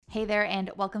Hey there, and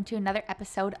welcome to another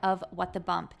episode of What the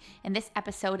Bump. In this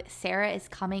episode, Sarah is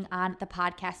coming on the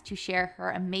podcast to share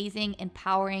her amazing,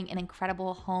 empowering, and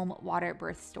incredible home water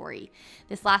birth story.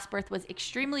 This last birth was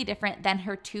extremely different than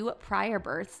her two prior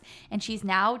births, and she's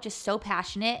now just so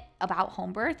passionate about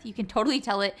home birth. You can totally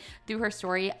tell it through her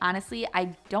story. Honestly,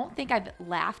 I don't think I've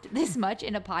laughed this much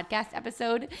in a podcast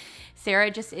episode.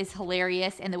 Sarah just is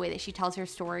hilarious, and the way that she tells her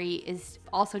story is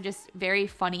also just very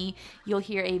funny. You'll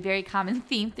hear a very common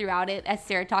theme throughout it as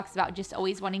Sarah talks about just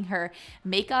always wanting her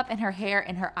makeup and her hair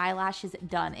and her eyelashes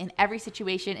done in every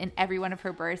situation in every one of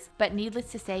her births. But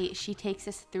needless to say, she takes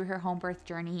us through her home birth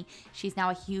journey. She's now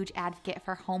a huge advocate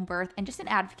for home birth and just an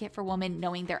advocate for women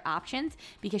knowing their options,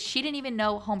 because she didn't even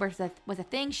know home birth was a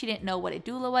thing. She didn't know what a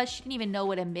doula was. She didn't even know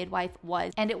what a midwife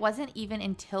was. And it wasn't even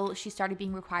until she started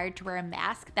being required to wear a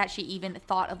mask that she even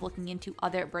thought of looking into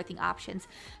other birthing options.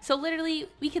 So literally,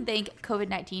 we can thank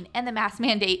COVID-19 and the mask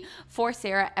mandate for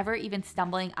Sarah ever even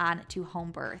stumbling on to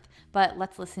home birth. But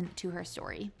let's listen to her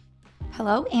story.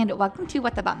 Hello and welcome to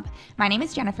What the Bump. My name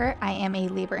is Jennifer. I am a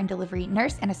labor and delivery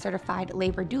nurse and a certified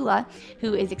labor doula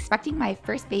who is expecting my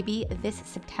first baby this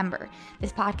September.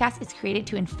 This podcast is created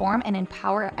to inform and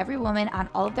empower every woman on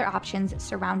all of their options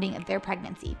surrounding their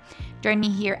pregnancy. Join me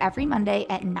here every Monday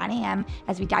at 9 a.m.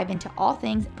 as we dive into all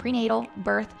things prenatal,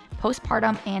 birth,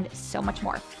 postpartum, and so much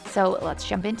more. So let's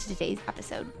jump into today's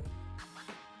episode.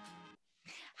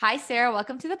 Hi, Sarah.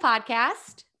 Welcome to the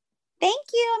podcast. Thank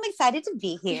you. I'm excited to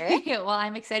be here. Well,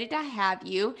 I'm excited to have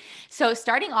you. So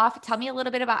starting off, tell me a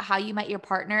little bit about how you met your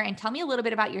partner and tell me a little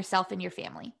bit about yourself and your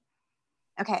family.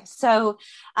 Okay. So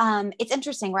it's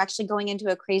interesting. We're actually going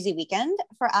into a crazy weekend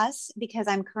for us because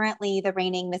I'm currently the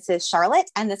reigning Mrs.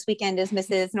 Charlotte and this weekend is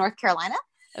Mrs. North Carolina.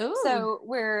 Ooh. So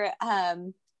we're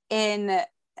in,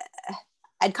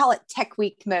 I'd call it tech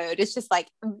week mode. It's just like,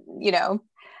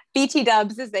 BT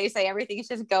dubs, as they say, everything is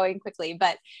just going quickly.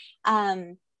 But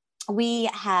we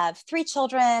have 3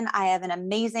 children. I have an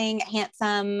amazing,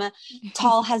 handsome,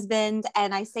 tall husband.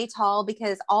 And I say tall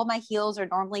because all my heels are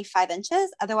normally 5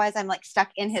 inches. Otherwise, I'm like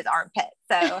stuck in his armpit.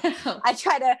 So I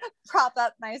try to prop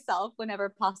up myself whenever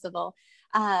possible.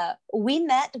 We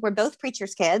met, we're both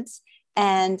preacher's kids.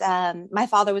 And my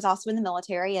father was also in the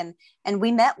military. And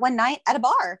we met one night at a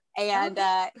bar. And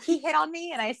he hit on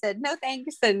me and I said, no,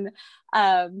 thanks. And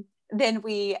then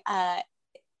we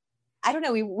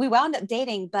wound up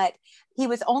dating, but he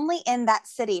was only in that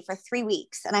city for 3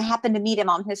 weeks. And I happened to meet him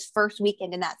on his first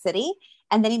weekend in that city.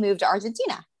 And then he moved to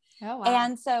Argentina. Oh, wow.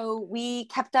 And so we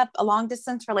kept up a long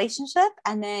distance relationship.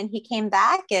 And then he came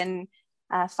back and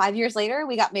 5 years later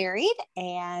we got married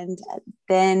and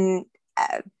then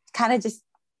kind of just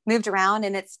moved around.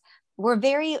 And we're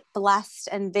very blessed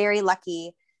and very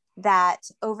lucky that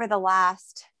over the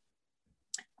last,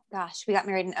 we got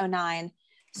married in 2009.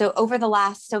 So over the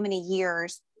last so many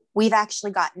years, we've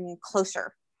actually gotten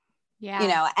closer,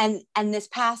 and this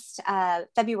past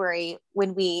February,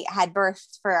 when we had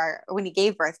when he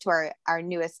gave birth to our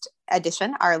newest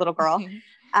addition, our little girl,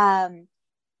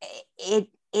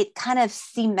 it kind of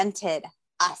cemented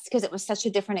us because it was such a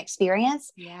different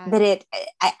experience that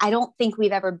I don't think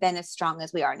we've ever been as strong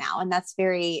as we are now. And that's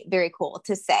very, very cool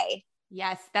to say.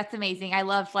 Yes, that's amazing. I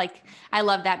love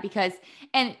that because,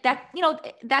 and that,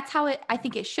 that's how I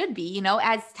think it should be,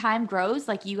 as time grows,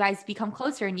 like you guys become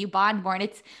closer and you bond more. And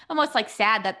it's almost like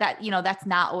sad that, that's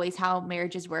not always how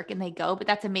marriages work and they go, but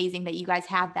that's amazing that you guys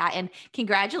have that. And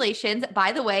congratulations,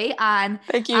 by the way,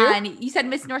 Thank you. You said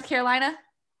Miss North Carolina?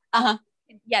 Uh-huh.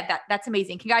 Yeah, that's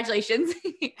amazing. Congratulations.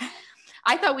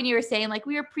 I thought when you were saying like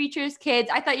we were preachers' kids,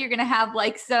 I thought you were going to have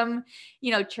like some,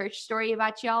 church story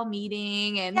about y'all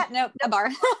meeting and a bar.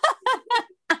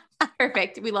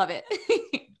 Perfect. We love it.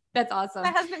 That's awesome. My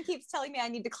husband keeps telling me I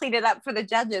need to clean it up for the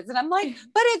judges. And I'm like,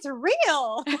 but it's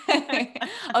real.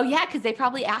 Oh yeah. Cause they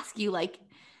probably ask you like,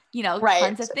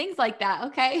 tons of things like that.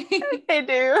 Okay. They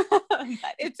do. But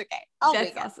it's okay.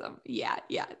 That's awesome. Yeah.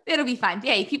 Yeah. It'll be fine.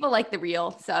 Hey, people like the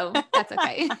real. So that's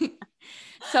okay.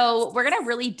 So we're going to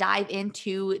really dive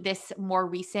into this more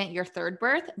recent, your third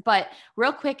birth, but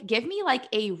real quick, give me like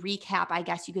a recap, I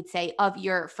guess you could say, of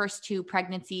your first 2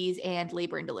 pregnancies and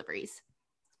labor and deliveries.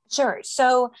 Sure.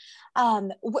 So I'm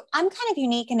kind of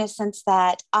unique in a sense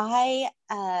that I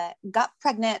got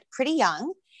pregnant pretty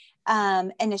young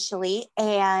initially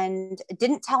and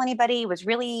didn't tell anybody, was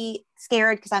really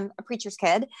scared because I'm a preacher's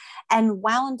kid, and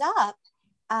wound up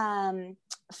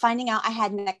finding out I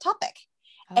had an ectopic.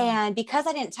 And because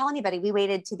I didn't tell anybody, we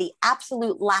waited to the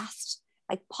absolute last,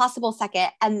 like possible second.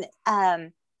 And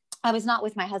I was not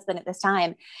with my husband at this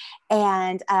time.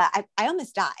 And I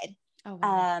almost died. Oh,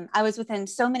 wow. I was within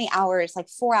so many hours, like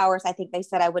 4 hours, I think they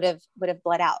said I would have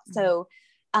bled out. Mm-hmm. So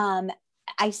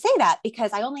I say that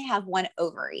because I only have one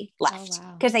ovary left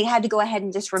wow. because they had to go ahead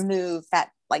and just remove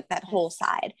that, like that whole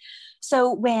side.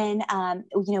 So when,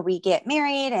 we get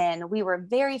married and we were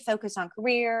very focused on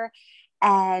career.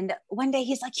 And one day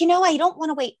he's like, I don't want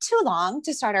to wait too long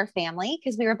to start our family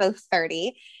because we were both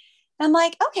 30. And I'm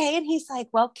like, okay. And he's like,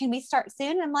 well, can we start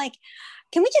soon? And I'm like,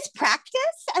 can we just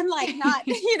practice and like not,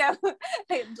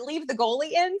 leave the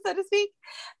goalie in, so to speak.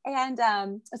 And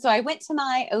so I went to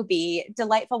my OB,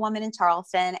 delightful woman in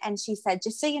Charleston. And she said,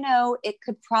 just so you know, it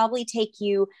could probably take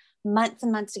you months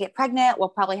and months to get pregnant. We'll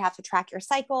probably have to track your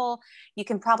cycle. You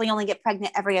can probably only get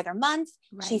pregnant every other month.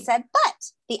 Right. She said, but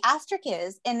the asterisk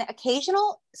is in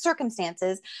occasional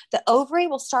circumstances, the ovary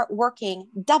will start working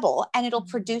double and it'll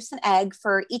produce an egg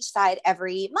for each side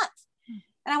every month.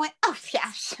 And I went, oh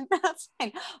yeah, that's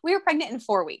fine. We were pregnant in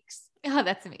 4 weeks. Oh,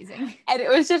 that's amazing. And it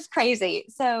was just crazy.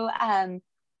 So,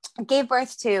 gave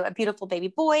birth to a beautiful baby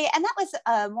boy. And that was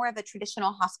more of a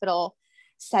traditional hospital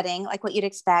setting, like what you'd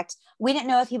expect. We didn't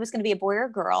know if he was going to be a boy or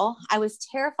a girl. I was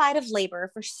terrified of labor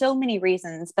for so many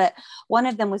reasons, but one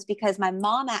of them was because my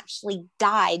mom actually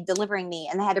died delivering me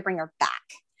and they had to bring her back.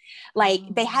 Like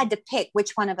they had to pick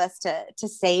which one of us to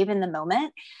save in the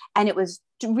moment. And it was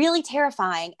really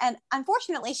terrifying. And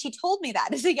unfortunately, she told me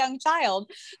that as a young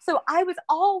child. So I was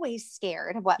always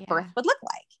scared of what birth would look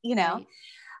like,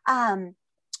 Right.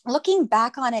 Looking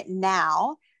back on it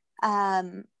now,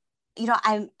 the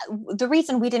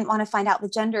reason we didn't want to find out the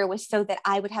gender was so that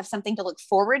I would have something to look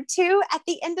forward to at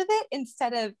the end of it,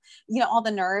 instead of, all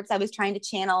the nerves I was trying to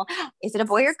channel. Is it a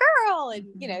boy or girl? And,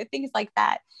 things like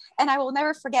that. And I will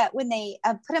never forget when they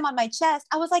put him on my chest,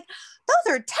 I was like,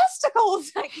 those are testicles,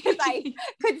 because I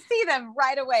could see them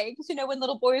right away. Because, when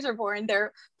little boys are born,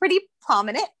 they're pretty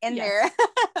prominent in their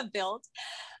build.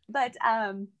 But,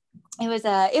 it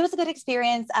was a good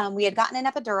experience. We had gotten an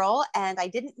epidural and I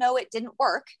didn't know it didn't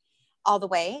work all the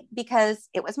way because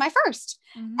it was my first.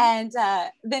 Mm-hmm. And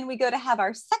then we go to have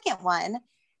our second one.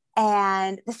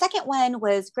 And the second one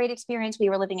was great experience. We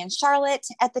were living in Charlotte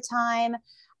at the time.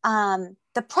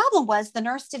 The problem was the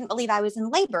nurse didn't believe I was in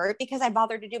labor because I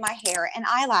bothered to do my hair and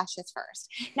eyelashes first.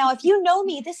 Now, if you know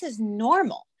me, this is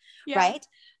normal, right?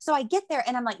 So I get there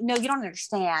and I'm like, no, you don't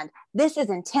understand. This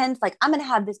is intense. Like, I'm going to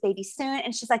have this baby soon.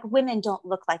 And she's like, women don't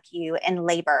look like you in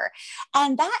labor.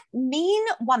 And that mean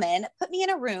woman put me in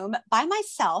a room by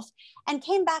myself and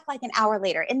came back like an hour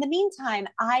later. In the meantime,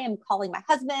 I am calling my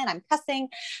husband. I'm cussing.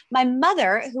 My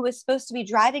mother, who was supposed to be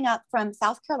driving up from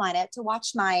South Carolina to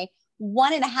watch my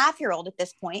 1.5-year-old at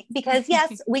this point, because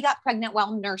yes, we got pregnant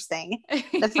while nursing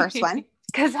the first one.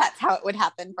 Because that's how it would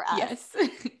happen for us. Yes.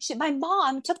 My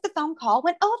mom took the phone call,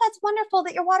 went, oh, that's wonderful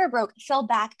that your water broke, fell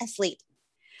back asleep.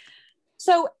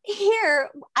 So here,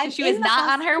 she was not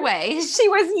on her way. She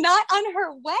was not on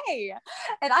her way.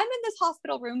 And I'm in this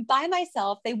hospital room by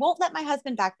myself. They won't let my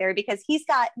husband back there because he's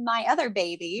got my other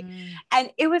baby.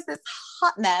 And it was this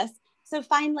hot mess. So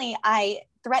finally I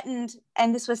threatened,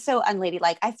 and this was so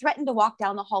unladylike, I threatened to walk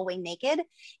down the hallway naked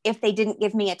if they didn't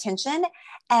give me attention.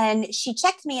 And she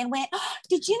checked me and went, oh,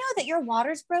 did you know that your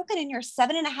water's broken and you're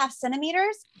 7.5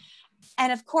 centimeters?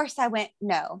 And of course I went,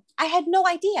 no, I had no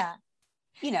idea.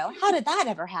 How did that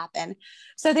ever happen?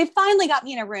 So they finally got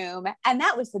me in a room, and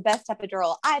that was the best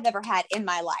epidural I've ever had in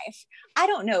my life. I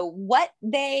don't know what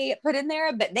they put in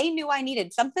there, but they knew I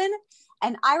needed something.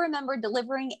 And I remember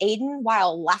delivering Aiden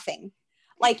while laughing.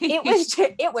 Like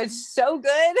it was so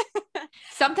good.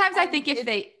 Sometimes I think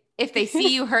if they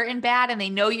see you hurting bad and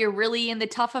they know you're really in the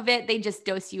tough of it, they just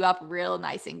dose you up real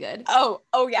nice and good.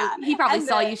 Oh yeah. He probably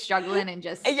saw you struggling and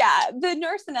just. Yeah. The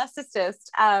nurse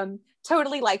anesthetist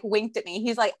totally like winked at me.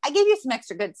 He's like, I gave you some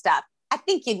extra good stuff. I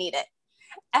think you need it.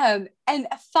 And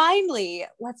finally,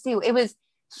 let's see, it was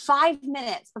 5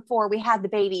 minutes before we had the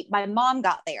baby. My mom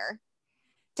got there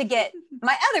to get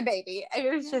my other baby. It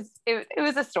was just, it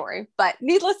was a story, but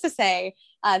needless to say,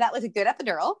 that was a good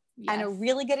epidural and a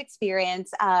really good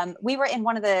experience. We were in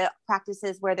one of the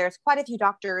practices where there's quite a few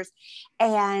doctors,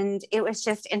 and it was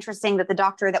just interesting that the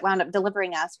doctor that wound up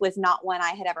delivering us was not one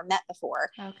I had ever met before,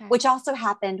 which also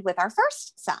happened with our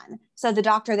first son. So the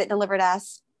doctor that delivered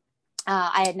us,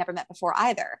 I had never met before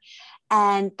either.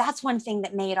 And that's one thing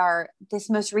that made this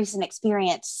most recent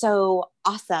experience so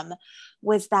awesome,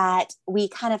 was that we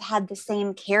kind of had the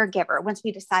same caregiver. Once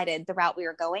we decided the route we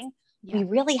were going, we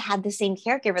really had the same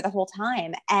caregiver the whole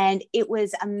time. And it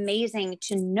was amazing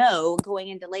to know going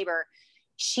into labor,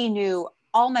 she knew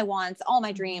all my wants, all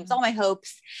my dreams, all my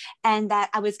hopes, and that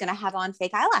I was going to have on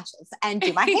fake eyelashes and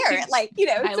do my hair. Like,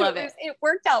 I love it. It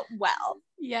worked out well.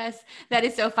 Yes. That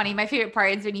is so funny. My favorite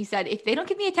part is when you said, if they don't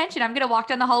give me attention, I'm going to walk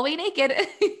down the hallway naked.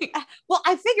 Well,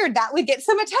 I figured that would get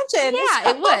some attention.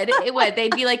 Yeah, it would. It would.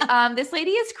 They'd be like, this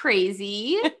lady is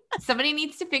crazy. Somebody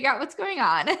needs to figure out what's going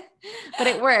on. But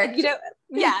it worked.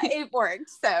 Yeah, it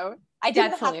worked. So I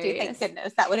didn't have hilarious. to, thank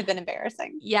goodness. That would have been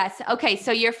embarrassing. Yes. Okay.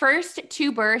 So your first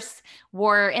 2 births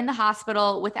were in the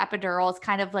hospital with epidurals,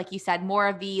 kind of like you said, more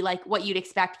of the like what you'd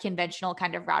expect conventional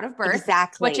kind of route of birth.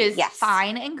 Exactly. Which is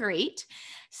fine and great.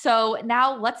 So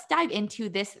now let's dive into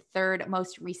this third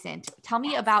most recent. Tell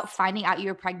me about finding out you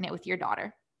were pregnant with your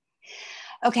daughter.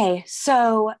 Okay.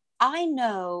 So I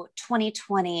know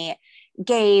 2020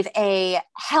 gave a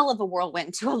hell of a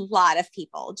whirlwind to a lot of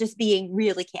people, just being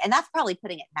really, and that's probably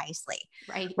putting it nicely.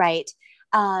 Right.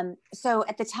 So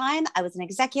at the time I was an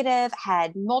executive,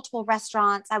 had multiple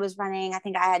restaurants I was running. I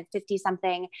think I had 50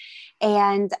 something,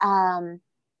 and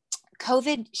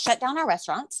COVID shut down our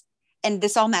restaurants. And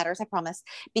this all matters, I promise,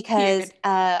 because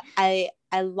I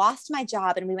lost my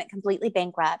job and we went completely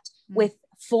bankrupt with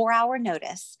 4-hour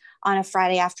notice on a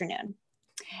Friday afternoon.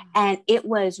 And it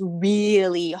was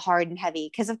really hard and heavy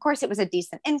because, of course, it was a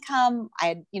decent income.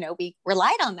 We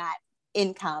relied on that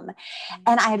income.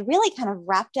 And I had really kind of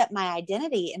wrapped up my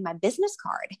identity in my business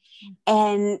card.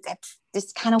 And that's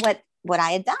just kind of what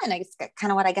I had done. It's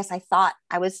kind of what I guess I thought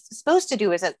I was supposed to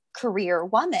do as a career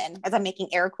woman, as I'm making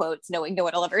air quotes, knowing no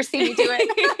one will ever see me do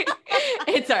it.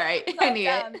 It's all right. I knew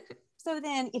it. So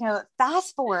then,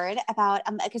 fast forward about,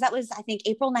 because that was, I think,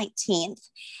 April 19th.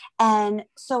 And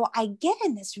so I get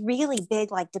in this really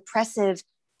big, like depressive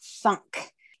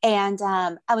funk. And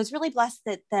I was really blessed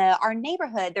that our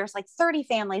neighborhood, there's like 30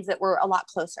 families that were a lot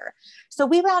closer. So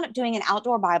we wound up doing an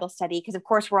outdoor Bible study because, of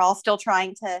course, we're all still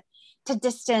trying to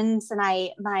distance. And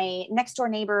my next door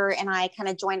neighbor and I kind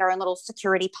of joined our own little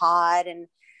security pod. And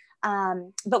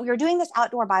but we were doing this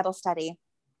outdoor Bible study.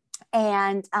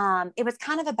 And it was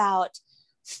kind of about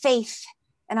faith.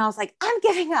 And I was like, I'm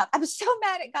giving up. I'm so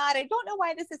mad at God. I don't know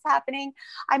why this is happening.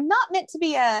 I'm not meant to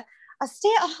be a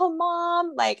stay-at-home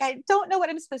mom. Like, I don't know what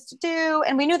I'm supposed to do.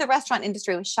 And we knew the restaurant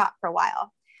industry was shot for a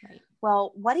while. Right.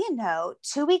 Well, what do you know?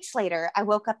 2 weeks later, I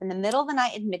woke up in the middle of the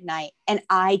night at midnight and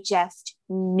I just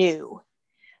knew.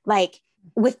 Like,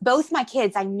 with both my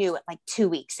kids, I knew it like 2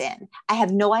 weeks in. I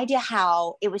have no idea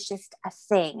how. It was just a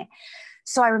thing.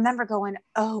 So I remember going,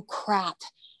 oh crap,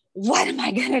 what am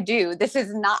I going to do? This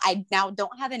is not, I now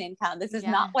don't have an income. This is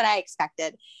not what I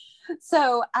expected.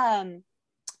 So,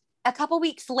 a couple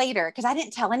weeks later, because I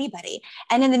didn't tell anybody.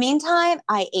 And in the meantime,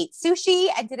 I ate sushi.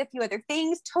 I did a few other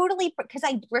things totally because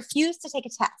I refused to take a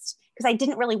test because I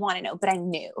didn't really want to know, but I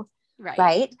knew.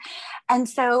 Right. And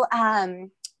so,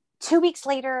 2 weeks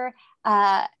later,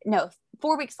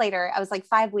 4 weeks later, I was like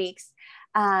 5 weeks.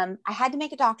 I had to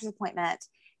make a doctor's appointment.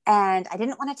 And I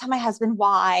didn't want to tell my husband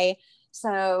why.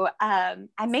 So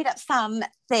I made up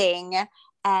something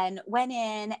and went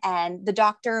in, and the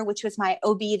doctor, which was my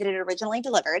OB that had originally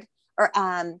delivered or,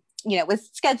 was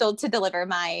scheduled to deliver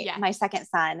my second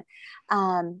son.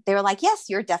 They were like, yes,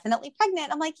 you're definitely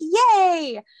pregnant. I'm like,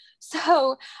 yay.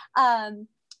 So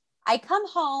I come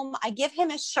home, I give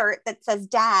him a shirt that says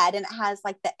dad, and it has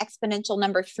like the exponential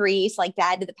number 3. So like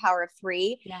dad to the power of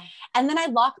 3. Yeah. And then I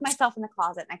locked myself in the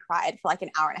closet and I cried for like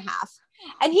an hour and a half.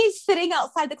 And he's sitting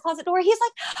outside the closet door. He's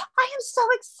like, I am so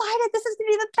excited. This is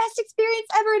going to be the best experience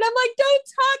ever. And I'm like, don't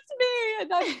talk to me.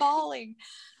 And I'm bawling.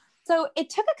 So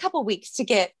it took a couple weeks to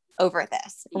get over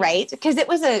this, right? Because it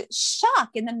was a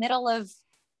shock in the middle of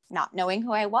not knowing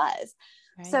who I was.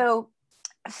 Right. So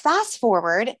fast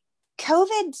forward,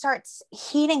 COVID starts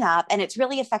heating up and it's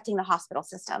really affecting the hospital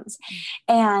systems.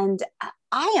 And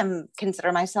I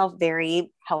consider myself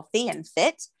very healthy and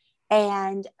fit.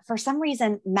 And for some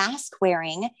reason, mask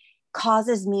wearing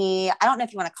causes me, I don't know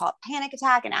if you want to call it panic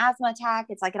attack, an asthma attack.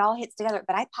 It's like it all hits together,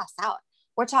 but I pass out.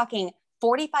 We're talking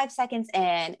 45 seconds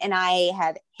in and I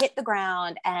have hit the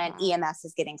ground and EMS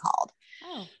is getting called.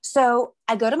 Oh. So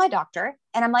I go to my doctor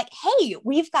and I'm like, hey,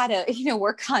 we've got to,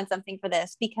 work on something for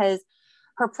this, because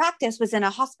her practice was in a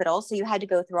hospital. So you had to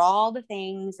go through all the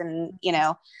things and,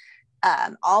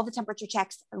 all the temperature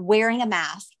checks, wearing a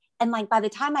mask. And like, by the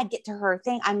time I'd get to her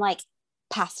thing, I'm like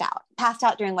passed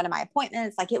out during one of my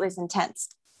appointments. Like, it was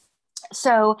intense.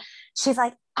 So she's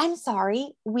like, I'm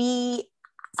sorry.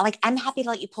 I'm happy to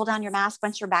let you pull down your mask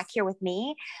once you're back here with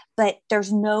me, but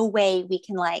there's no way we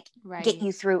can get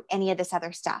you through any of this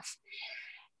other stuff.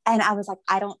 And I was like,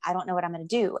 I don't know what I'm going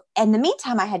to do. In the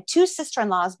meantime, I had 2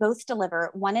 sister-in-laws, both deliver,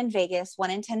 one in Vegas,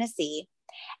 one in Tennessee.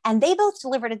 And they both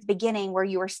delivered at the beginning where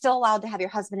you were still allowed to have your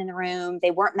husband in the room.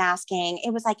 They weren't masking.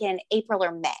 It was like in April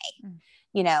or May,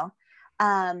 you know?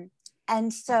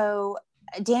 And so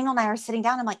Daniel and I are sitting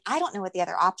down. I'm like, I don't know what the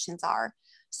other options are.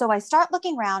 So I start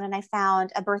looking around and I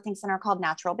found a birthing center called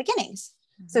Natural Beginnings.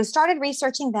 So started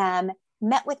researching them,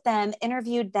 met with them,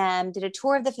 interviewed them, did a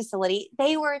tour of the facility.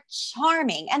 They were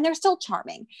charming, and they're still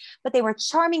charming, but they were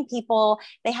charming people.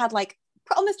 They had like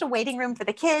almost a waiting room for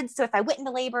the kids. So if I went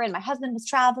into labor and my husband was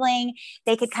traveling,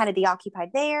 they could kind of be occupied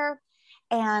there.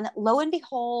 And lo and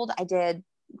behold, I did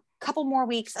a couple more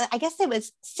weeks. I guess it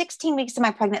was 16 weeks of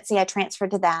my pregnancy. I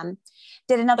transferred to them,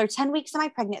 did another 10 weeks of my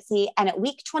pregnancy. And at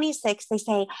week 26, they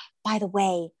say, by the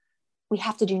way, we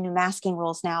have to do new masking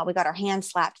rules now. We got our hands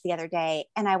slapped the other day.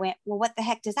 And I went, well, what the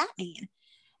heck does that mean?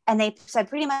 And they said,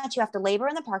 pretty much you have to labor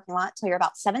in the parking lot till you're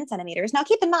about 7 centimeters. Now,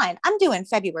 keep in mind, I'm doing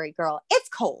February, girl. It's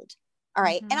cold. All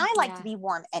right. And I like to be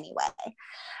warm anyway.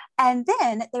 And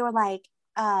then they were like,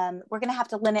 we're going to have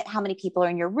to limit how many people are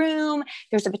in your room.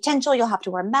 There's a potential you'll have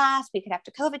to wear a mask. We could have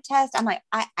to COVID test. I'm like,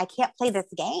 I can't play this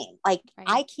game. Like,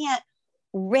 I can't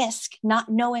risk not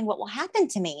knowing what will happen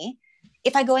to me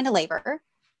if I go into labor.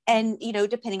 And, you know,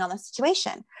 depending on the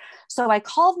situation. So I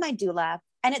called my doula.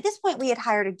 And at this point we had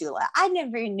hired a doula. I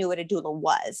never even knew what a doula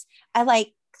was. I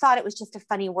like thought it was just a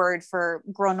funny word for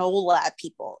granola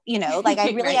people, you know, like I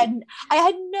really I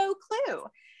had no clue.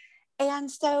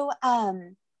 And so,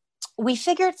 we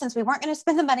figured since we weren't going to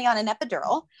spend the money on an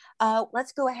epidural,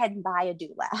 let's go ahead and buy a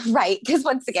doula, right? Because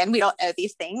once again, we don't know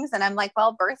these things. And I'm like,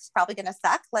 well, birth's probably going to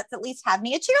suck. Let's at least have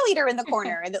me a cheerleader in the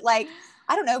corner that, like,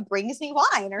 I don't know, brings me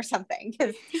wine or something.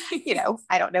 Because, you know,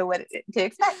 I don't know what to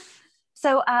expect.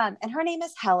 So, and her name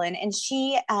is Helen, and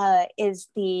she is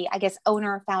the, I guess,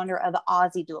 owner, founder of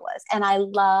Aussie Doulas. And I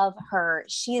love her.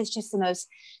 She is just the most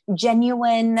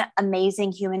genuine,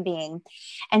 amazing human being.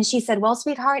 And she said, well,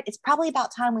 sweetheart, it's probably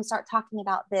about time we start talking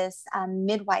about this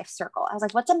midwife circle. I was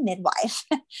like, what's a midwife?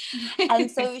 And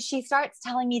so she starts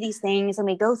telling me these things, and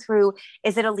we go through,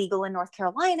 is it illegal in North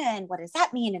Carolina? And what does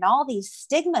that mean? And all these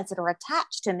stigmas that are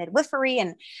attached to midwifery,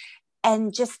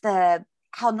 and just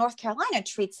how North Carolina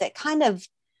treats it kind of,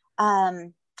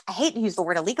 I hate to use the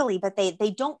word illegally, but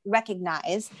they don't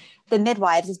recognize the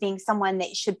midwives as being someone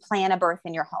that should plan a birth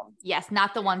in your home. Yes.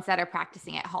 Not the ones that are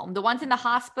practicing at home. The ones in the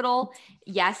hospital,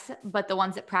 yes. But the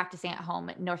ones that practicing at home,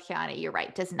 North Carolina, you're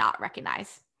right, does not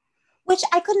recognize. Which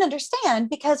I couldn't understand,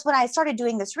 because when I started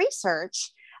doing this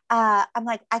research, I'm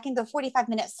like, I can go 45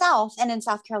 minutes south, and in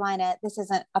South Carolina, this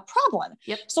isn't a problem.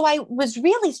 Yep. So I was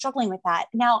really struggling with that.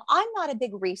 Now, I'm not a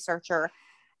big researcher,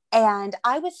 and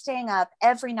I was staying up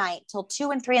every night till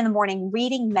 2 and 3 in the morning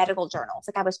reading medical journals.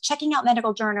 Like, I was checking out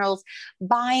medical journals,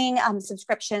 buying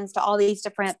subscriptions to all these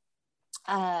different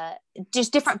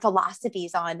just different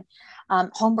philosophies on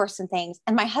home births and things.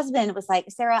 And my husband was like,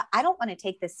 Sarah, I don't want to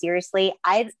take this seriously.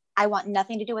 I want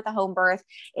nothing to do with a home birth.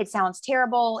 It sounds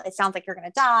terrible. It sounds like you're going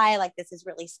to die. Like, this is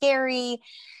really scary.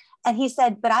 And he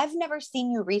said, but I've never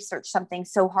seen you research something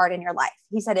so hard in your life.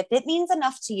 He said, if it means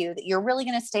enough to you that you're really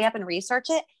going to stay up and research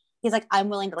it, he's like, I'm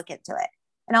willing to look into it.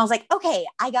 And I was like, okay,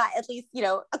 I got at least, you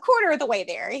know, a quarter of the way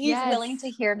there. He's willing to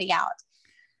hear me out.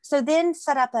 So then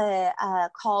set up a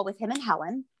call with him and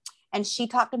Helen, and she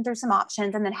talked him through some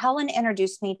options. And then Helen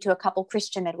introduced me to a couple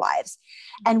Christian midwives,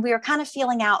 and we were kind of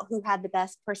feeling out who had the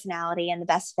best personality and the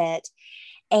best fit,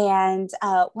 and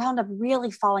wound up really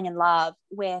falling in love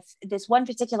with this one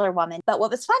particular woman. But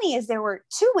what was funny is there were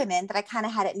 2 women that I kind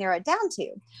of had it narrowed down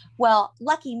to. Well,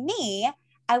 lucky me,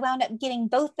 I wound up getting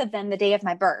both of them the day of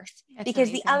my birth. That's because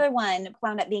amazing. The other one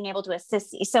wound up being able to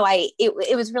assist me. So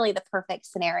it was really the perfect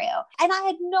scenario. And I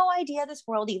had no idea this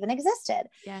world even existed.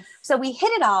 Yes. So we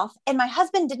hit it off, and my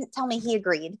husband didn't tell me he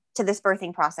agreed to this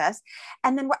birthing process.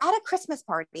 And then we're at a Christmas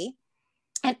party,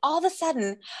 and all of a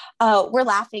sudden we're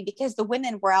laughing because the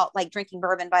women were out like drinking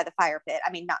bourbon by the fire pit. I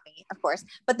mean, not me, of course,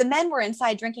 but the men were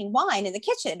inside drinking wine in the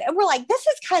kitchen. And we're like, this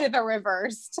is kind of a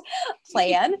reversed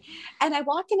plan. And I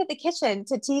walk into the kitchen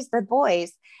to tease the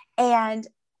boys, and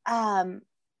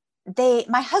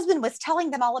my husband was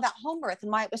telling them all about home birth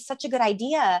and why it was such a good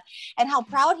idea and how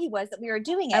proud he was that we were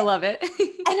doing it. I love it.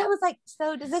 And I was like,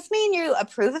 so does this mean you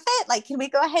approve of it? Like, can we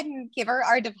go ahead and give her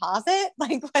our deposit?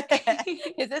 Like, what the heck?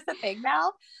 Is this a thing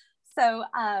now? So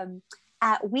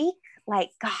at week,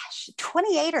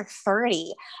 28 or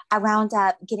 30, I wound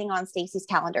up getting on Stacy's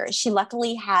calendar. She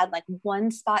luckily had like one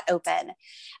spot open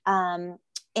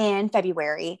in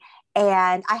February.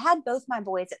 And I had both my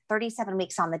boys at 37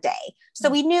 weeks on the day. So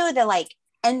we knew that like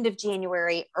end of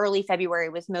January, early February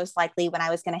was most likely when I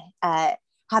was going to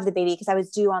have the baby, because I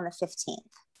was due on the 15th.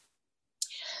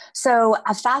 So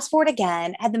I fast forward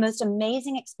again, had the most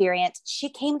amazing experience. She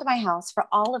came to my house for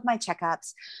all of my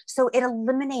checkups. So it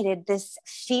eliminated this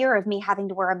fear of me having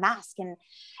to wear a mask and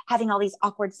having all these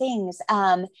awkward things.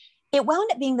 It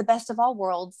wound up being the best of all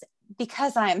worlds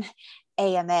because I'm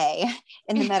AMA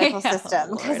in the medical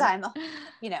system, because I'm,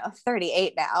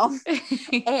 38 now.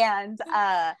 And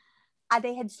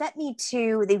they had sent me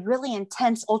to the really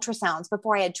intense ultrasounds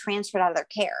before I had transferred out of their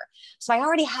care. So I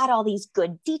already had all these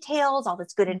good details, all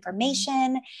this good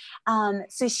information.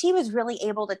 So she was really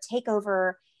able to take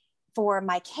over for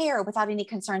my care without any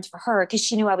concerns for her, because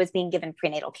she knew I was being given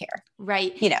prenatal care.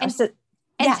 Right.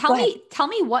 And yeah, tell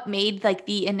me what made like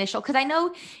the initial, cause I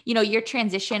know, your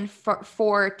transition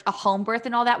for a home birth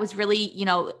and all that was really,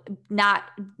 not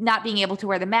being able to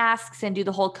wear the masks and do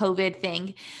the whole COVID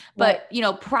thing. But,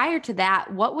 prior to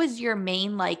that, what was your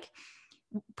main like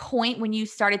point when you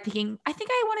started thinking, I think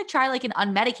I want to try like an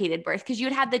unmedicated birth? Cause you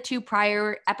had the 2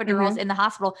 prior epidurals in the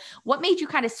hospital. What made you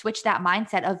kind of switch that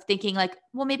mindset of thinking like,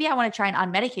 well, maybe I want to try an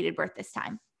unmedicated birth this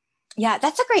time? Yeah,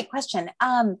 that's a great question.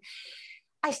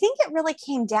 I think it really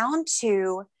came down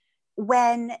to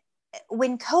when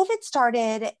COVID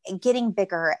started getting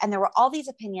bigger and there were all these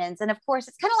opinions. And of course,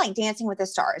 it's kind of like Dancing with the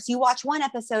Stars. You watch one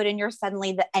episode and you're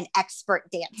suddenly an expert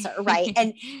dancer, right?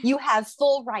 And you have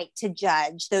full right to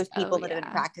judge those people that have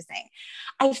been practicing.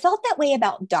 I felt that way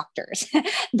about doctors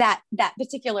that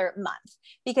particular month,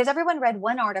 because everyone read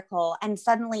one article and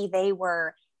suddenly they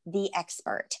were the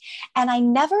expert. And I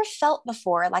never felt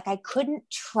before like I couldn't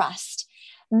trust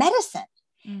medicine.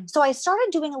 So I started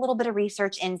doing a little bit of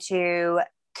research into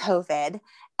COVID,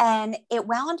 and it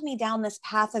wound me down this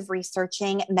path of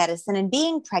researching medicine and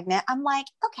being pregnant. I'm like,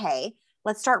 okay,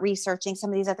 let's start researching some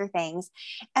of these other things.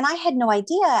 And I had no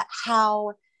idea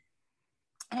how,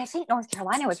 and I think North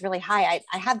Carolina was really high.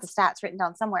 I have the stats written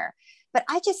down somewhere, but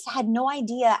I just had no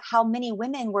idea how many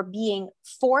women were being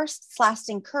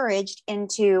forced/encouraged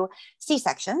into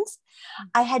C-sections.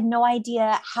 I had no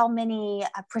idea how many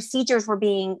procedures were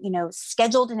being,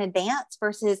 scheduled in advance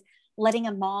versus letting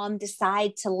a mom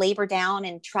decide to labor down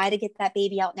and try to get that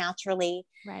baby out naturally.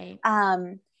 Right.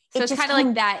 So it's kind of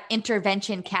like that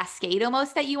intervention cascade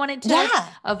almost that you wanted to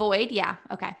avoid. Yeah.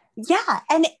 Okay. Yeah.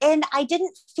 And I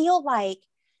didn't feel like,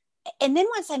 and then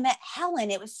once I met Helen,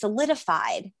 it was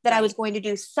solidified that I was going to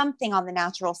do something on the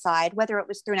natural side, whether it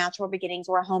was through natural beginnings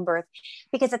or a home birth,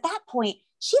 because at that point,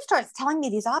 she starts telling me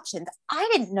these options. I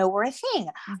didn't know were a thing.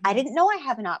 I didn't know I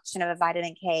have an option of a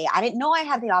vitamin K. I didn't know I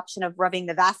had the option of rubbing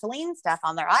the Vaseline stuff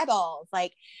on their eyeballs.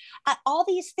 Like all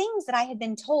these things that I had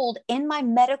been told in my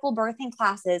medical birthing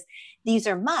classes, these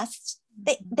are musts.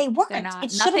 They weren't.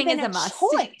 It should have been a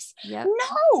choice. Yep.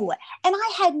 No. And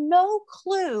I had no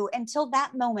clue until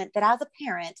that moment that as a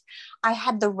parent, I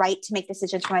had the right to make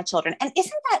decisions for my children. And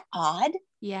isn't that odd?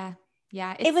 Yeah.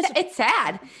 Yeah. It's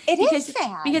sad. It is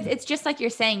sad. Because it's just like you're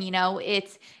saying,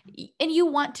 and you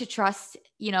want to trust,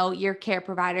 your care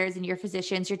providers and your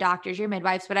physicians, your doctors, your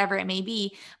midwives, whatever it may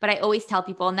be. But I always tell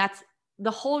people, and that's the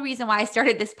whole reason why I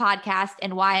started this podcast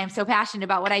and why I'm so passionate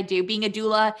about what I do, being a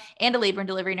doula and a labor and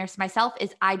delivery nurse myself,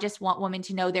 is I just want women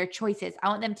to know their choices. I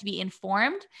want them to be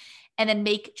informed and then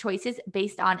make choices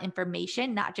based on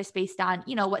information, not just based on,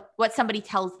 what somebody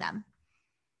tells them.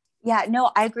 Yeah, no,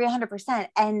 I agree 100%.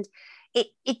 And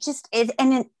it just is.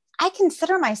 And I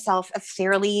consider myself a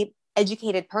fairly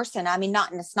educated person. I mean,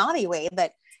 not in a snobby way,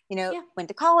 but, went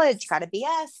to college, got a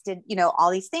BS, did,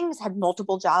 all these things, had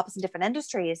multiple jobs in different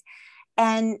industries.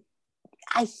 And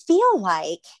I feel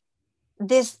like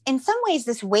in some ways,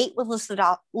 this weight was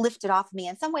lifted off of me.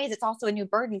 In some ways, it's also a new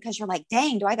burden, because you're like,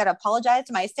 dang, do I got to apologize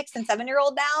to my 6 and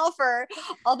 7-year-old now for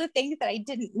all the things that I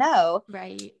didn't know?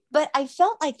 Right. But I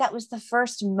felt like that was the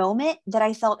first moment that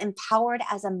I felt empowered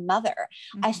as a mother.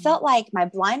 I felt like my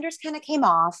blinders kind of came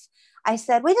off. I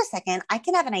said, wait a second, I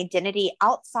can have an identity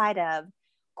outside of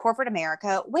corporate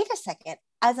America. Wait a second.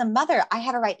 As a mother, I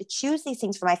have a right to choose these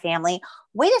things for my family.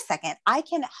 Wait a second. I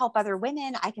can help other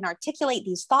women. I can articulate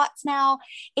these thoughts now.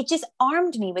 It just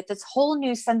armed me with this whole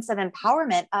new sense of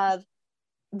empowerment of,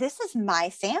 this is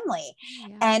my family.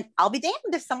 Yeah. And I'll be damned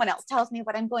if someone else tells me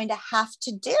what I'm going to have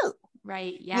to do.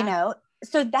 Right. Yeah.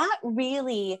 So that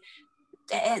really,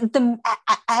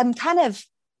 I'm kind of,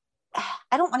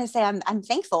 I don't want to say I'm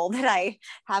thankful that I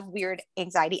have weird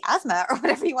anxiety asthma or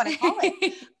whatever you want to call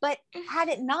it. But had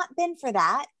it not been for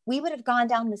that, we would have gone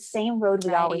down the same road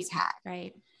we always had.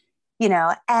 Right.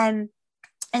 And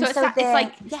so it's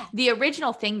like the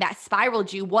original thing that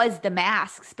spiraled you was the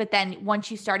masks. But then once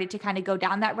you started to kind of go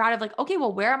down that route of like, okay,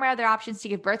 well, where are my other options to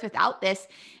give birth without this?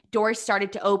 doors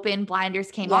started to open,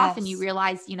 blinders came off, and you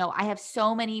realize, you know, I have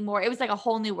so many more. It was like a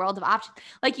whole new world of options.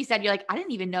 Like you said, you're like, I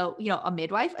didn't even know, you know, a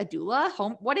midwife, a doula,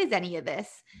 home. What is any of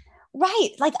this? Right.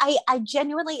 Like I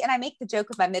genuinely, and I make the joke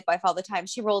with my midwife all the time.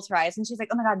 She rolls her eyes and she's like,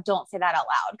 oh my God, don't say that out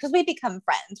loud. Cause we become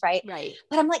friends. Right. Right.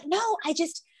 But I'm like, no,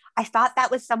 I thought that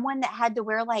was someone that had to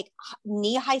wear like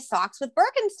knee-high socks with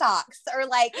Birkenstocks, or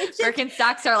like it's just,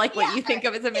 Birkenstocks are like what you think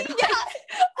of as a midwife. Yeah.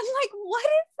 I'm like, what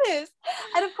is this?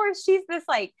 And of course she's this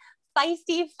like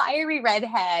feisty, fiery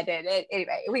redhead. And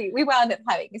anyway, we wound up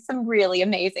having some really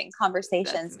amazing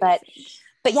conversations, but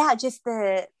yeah, just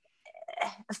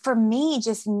for me,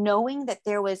 just knowing that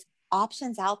there was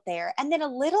options out there, and then a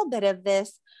little bit of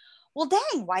this, well,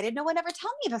 dang, why did no one ever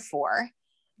tell me before?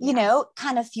 You know,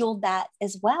 kind of fueled that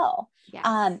as well.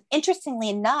 Yeah. Interestingly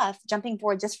enough, jumping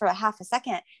forward just for a half a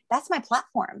second, that's my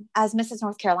platform as Mrs.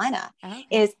 North Carolina. Okay.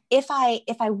 Is if I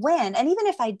win, and even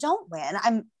if I don't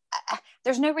win,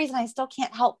 there's no reason I still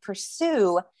can't help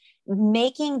pursue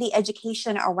making the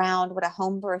education around what a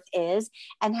home birth is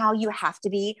and how you have to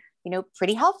be, you know,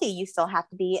 pretty healthy. You still have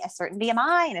to be a certain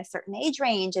BMI and a certain age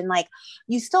range. And like,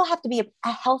 you still have to be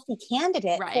a healthy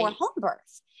candidate for home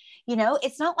birth. You know,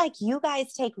 it's not like you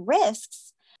guys take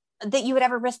risks that you would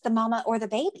ever risk the mama or the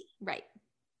baby. Right.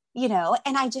 You know,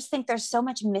 and I just think there's so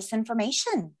much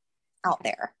misinformation out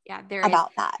there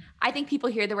about that. I think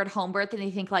people hear the word home birth and they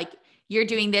think like you're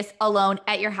doing this alone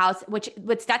at your house, which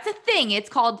that's a thing. It's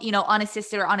called, you know,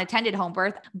 unassisted or unattended home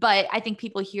birth. But I think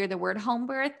people hear the word home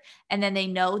birth and then they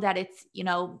know that it's, you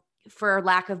know, for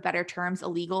lack of better terms,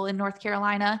 illegal in North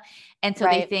Carolina. And so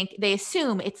they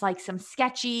assume it's like some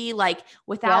sketchy, like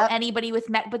without anybody with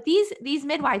but these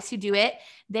midwives who do it,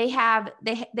 they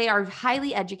are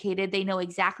highly educated. They know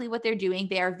exactly what they're doing.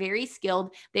 They are very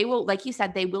skilled. They will, like you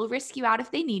said, they will risk you out if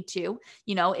they need to,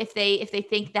 you know, if they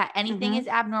think that anything is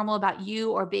abnormal about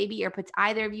you or baby or puts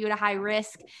either of you at a high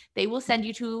risk, they will send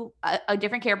you to a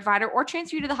different care provider or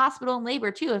transfer you to the hospital in labor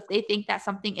too, if they think that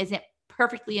something isn't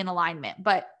perfectly in alignment.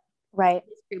 But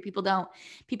people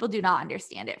do not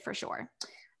understand it for sure.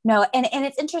 No. And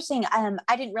it's interesting.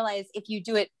 I didn't realize if you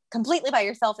do it completely by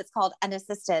yourself, it's called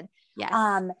unassisted. Yes.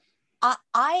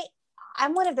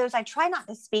 I'm one of those, I try not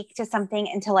to speak to something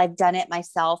until I've done it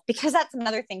myself, because that's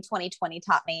another thing 2020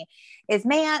 taught me is,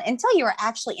 man, until you are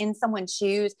actually in someone's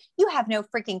shoes, you have no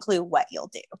freaking clue what you'll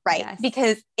do. Right. Yes.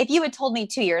 Because if you had told me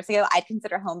 2 years ago, I'd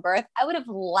consider home birth, I would have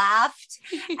laughed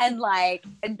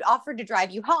and offered to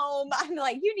drive you home. I'm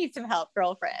like, you need some help,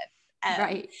 girlfriend.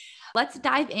 Right. Let's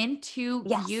dive into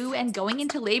you and going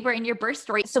into labor and your birth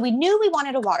story. So we knew we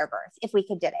wanted a water birth if we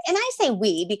could do it. And I say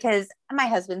we, because my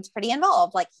husband's pretty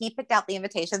involved. Like, he picked out the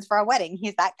invitations for our wedding.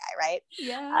 He's that guy, right?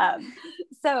 Yeah.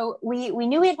 So we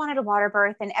knew we had wanted a water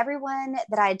birth, and everyone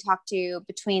that I had talked to,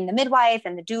 between the midwife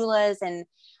and the doulas and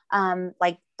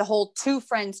like the whole 2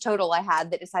 friends total I had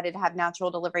that decided to have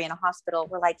natural delivery in a hospital,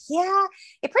 were like, yeah,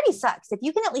 it pretty sucks. If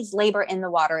you can at least labor in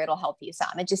the water, it'll help you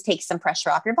some. It just takes some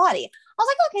pressure off your body. I was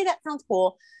like, okay, that sounds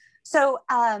cool. So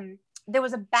there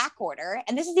was a back order,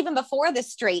 and this is even before the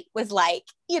strait was like,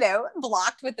 you know,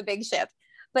 blocked with the big ship.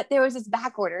 But there was this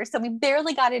back order. So we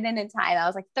barely got it in time. I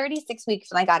was like 36 weeks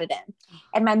when I got it in.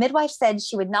 And my midwife said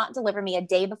she would not deliver me a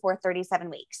day before 37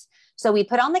 weeks. So we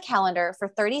put on the calendar for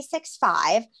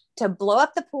 36-5 to blow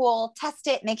up the pool, test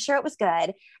it, make sure it was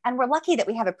good. And we're lucky that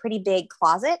we have a pretty big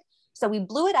closet. So we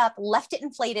blew it up, left it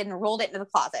inflated, and rolled it into the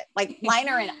closet, like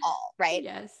liner and all, right?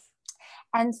 Yes.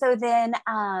 And so then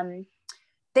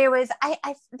there was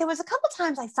a couple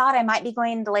times I thought I might be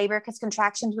going into labor because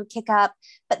contractions would kick up,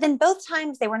 but then both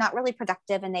times they were not really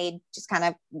productive and they'd just kind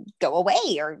of go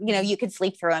away, or, you know, you could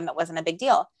sleep through them. It wasn't a big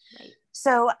deal. Right.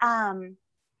 So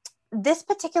this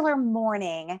particular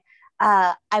morning,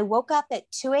 I woke up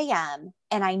at 2 a.m.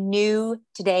 and I knew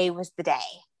today was the day.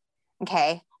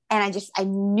 Okay. And I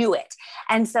knew it.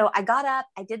 And so I got up,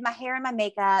 I did my hair and my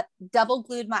makeup, double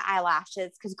glued my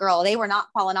eyelashes, because girl, they were not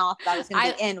falling off if I was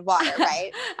going to be in water,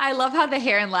 right? I love how the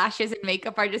hair and lashes and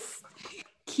makeup are just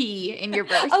key in your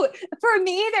birth. Oh, for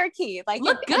me, they're key. Like,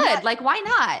 look good. Like, why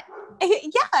not?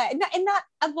 Yeah.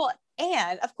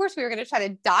 And of course we were going to try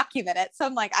to document it. So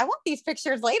I'm like, I want these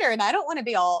pictures later, and I don't want to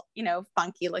be all, you know,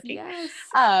 funky looking. Yes.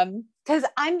 Cause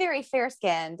I'm very fair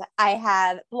skinned. I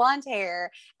have blonde hair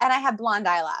and I have blonde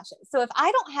eyelashes. So if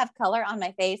I don't have color on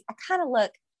my face, I kind of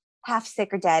look half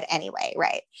sick or dead anyway.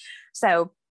 Right.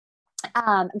 So,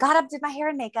 got up, did my hair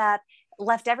and makeup,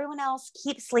 left everyone else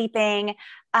keep sleeping.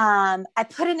 I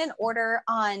put in an order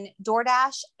on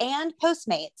DoorDash and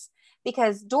Postmates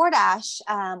because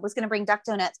DoorDash was going to bring Duck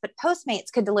Donuts, but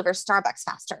Postmates could deliver Starbucks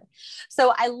faster.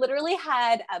 So I literally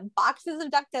had boxes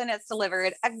of Duck Donuts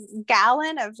delivered, a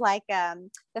gallon of like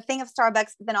the thing of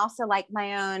Starbucks, but then also like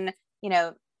my own,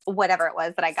 whatever it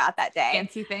was that I got that day.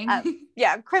 Fancy thing.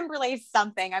 Yeah. Creme brulee,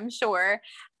 something, I'm sure.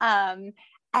 And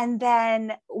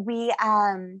then we,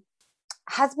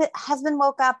 husband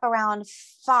woke up around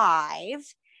 5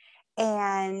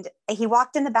 and he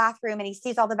walked in the bathroom and he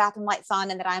sees all the bathroom lights on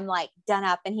and that I'm like done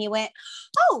up. And he went,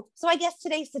 "Oh, so I guess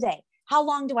today's the day. How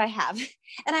long do I have?"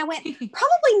 And I went,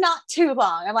 "Probably not too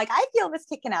long." I'm like, I feel this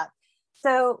kicking up.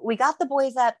 So we got the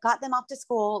boys up, got them off to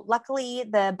school. Luckily,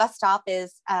 the bus stop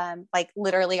is like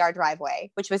literally our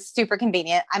driveway, which was super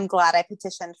convenient. I'm glad I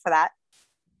petitioned for that.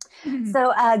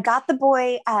 So got the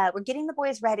boy, we're getting the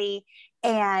boys ready,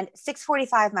 and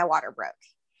 6:45, my water broke.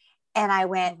 And I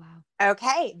went, "Oh, wow.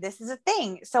 Okay, this is a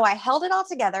thing." So I held it all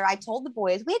together. I told the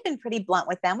boys, we had been pretty blunt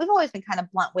with them. We've always been kind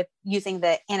of blunt with using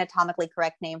the anatomically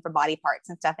correct name for body parts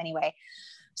and stuff anyway.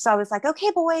 So I was like,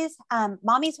 "Okay, boys,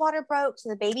 mommy's water broke. So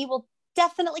the baby will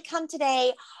definitely come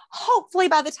today. Hopefully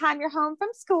by the time you're home from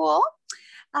school,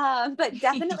 but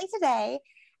definitely today."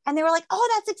 And they were like, "Oh,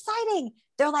 that's exciting."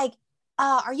 They're like,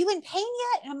 "Are you in pain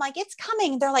yet?" And I'm like, "It's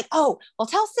coming." They're like, "Oh, well,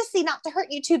 tell Sissy not to hurt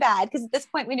you too bad." Because at this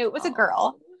point we knew it was a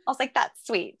girl. I was like, "That's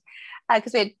sweet."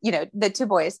 Because we had, the 2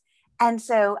 boys. And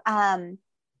so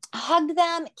hugged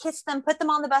them, kissed them, put them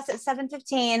on the bus at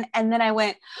 7:15. And then I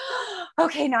went,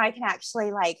 "Okay, now I can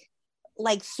actually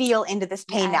like feel into this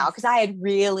pain now." Because I had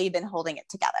really been holding it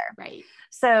together. Right.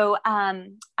 So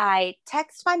I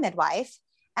text my midwife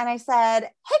and I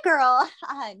said, "Hey girl,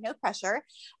 no pressure.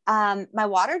 My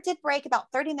water did break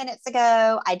about 30 minutes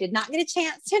ago. I did not get a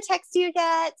chance to text you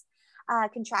yet.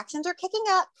 Contractions are kicking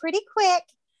up pretty quick."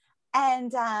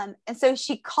 And so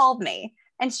she called me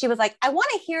and she was like, "I want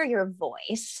to hear your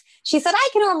voice." She said, "I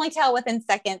can normally tell within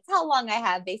seconds how long I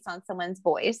have based on someone's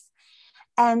voice."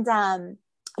 And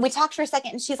we talked for a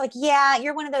second and she's like, "Yeah,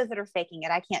 you're one of those that are faking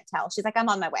it. I can't tell." She's like, "I'm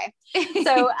on my way."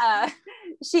 So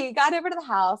she got over to the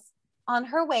house. On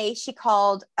her way, she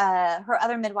called her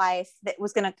other midwife that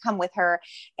was going to come with her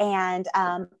and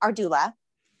our doula.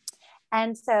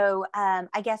 And so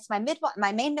I guess my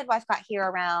main midwife got here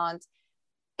around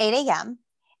 8 a.m.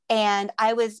 and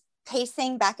I was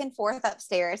pacing back and forth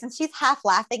upstairs and she's half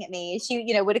laughing at me. She,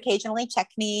 would occasionally check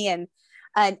me. And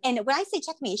when I say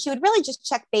check me, she would really just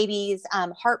check baby's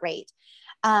heart rate.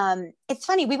 It's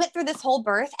funny. We went through this whole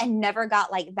birth and never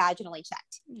got like vaginally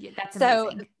checked. Yeah, that's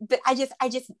amazing. But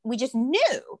we just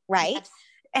knew, right? Yes.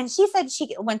 And she said she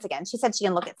can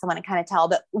look at someone and kind of tell,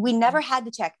 but we never had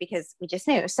to check because we just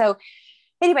knew. So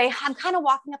anyway, I'm kind of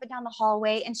walking up and down the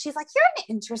hallway and she's like, "You're an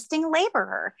interesting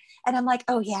laborer." And I'm like,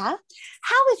 "Oh yeah?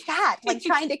 How is that?" Like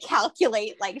trying to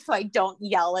calculate, like, so I don't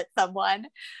yell at someone.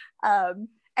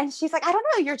 And she's like, "I don't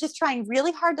know. You're just trying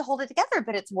really hard to hold it together,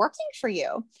 but it's working for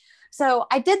you." So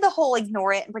I did the whole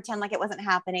ignore it and pretend like it wasn't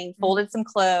happening, folded some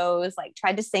clothes, like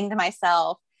tried to sing to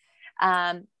myself.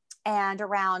 And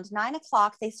around 9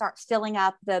 o'clock, they start filling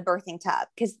up the birthing tub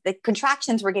because the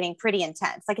contractions were getting pretty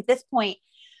intense. Like at this point,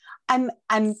 I'm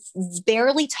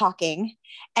barely talking.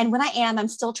 And when I am, I'm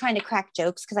still trying to crack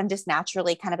jokes because I'm just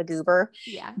naturally kind of a goober.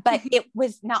 Yeah. But it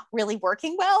was not really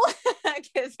working well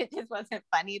because it just wasn't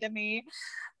funny to me.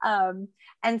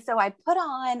 And so I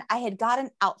had got an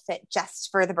outfit just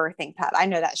for the birthing tub. I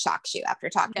know that shocks you after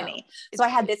talking to me. So I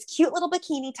had this cute little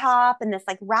bikini top and this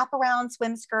like wraparound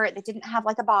swim skirt that didn't have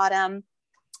like a bottom.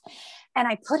 And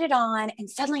I put it on and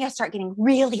suddenly I start getting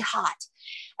really hot.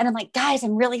 And I'm like, "Guys,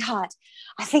 I'm really hot.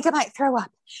 I think I might throw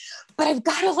up, but I've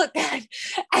got to look good."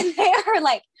 And they are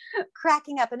like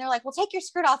cracking up and they're like, "Well, take your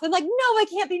skirt off." I'm like, "No, I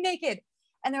can't be naked."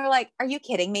 And they're like, "Are you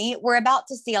kidding me? We're about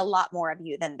to see a lot more of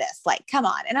you than this. Like, come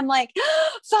on." And I'm like,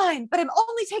 "Fine, but I'm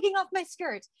only taking off my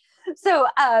skirt." So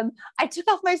I took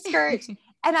off my skirt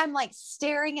and I'm like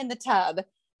staring in the tub.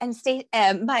 And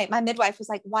my midwife was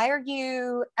like, "Why are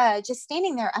you just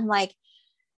standing there?" I'm like,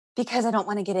 "Because I don't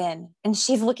want to get in." And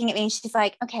she's looking at me and she's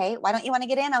like, "Okay, why don't you want to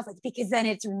get in?" I was like, "Because then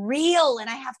it's real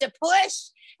and I have to push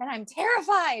and I'm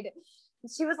terrified."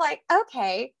 And she was like,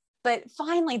 "Okay." But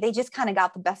finally they just kind of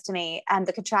got the best of me and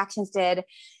the contractions did.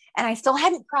 And I still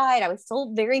hadn't cried. I was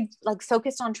still very like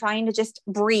focused on trying to just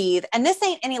breathe. And this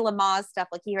ain't any Lamaze stuff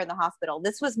like you hear in the hospital.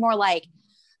 This was more like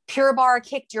Pure Barre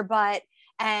kicked your butt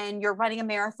and you're running a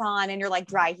marathon and you're like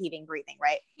dry heaving breathing,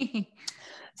 right?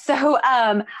 So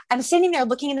I'm standing there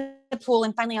looking in the pool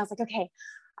and finally I was like, "Okay,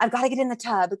 I've got to get in the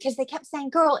tub," because they kept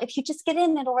saying, "Girl, if you just get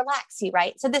in, it'll relax you,"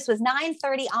 right? So this was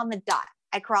 9:30 on the dot.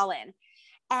 I crawl in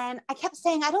and I kept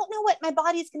saying, "I don't know what my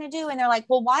body's going to do." And they're like,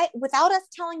 "Well, why, without us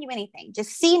telling you anything,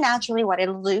 just see naturally what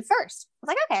it'll do first." I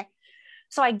was like, "Okay."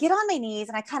 So I get on my knees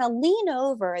and I kind of lean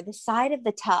over the side of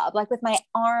the tub, like with my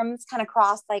arms kind of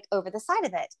crossed, like over the side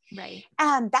of it. Right.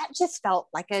 And that just felt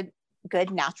like a good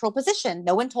natural position.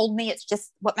 No one told me, it's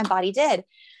just what my body did.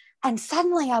 And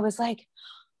suddenly I was like,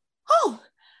 oh,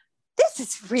 this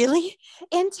is really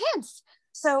intense.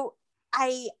 So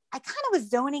I kind of was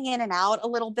zoning in and out a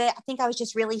little bit. I think I was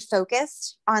just really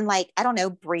focused on, like, I don't know,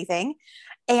 breathing.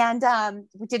 And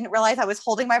we didn't realize I was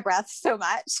holding my breath so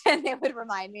much and it would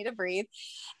remind me to breathe.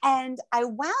 And I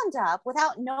wound up,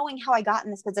 without knowing how I got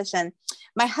in this position,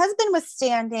 my husband was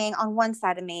standing on one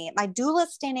side of me, my doula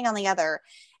standing on the other.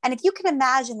 And if you can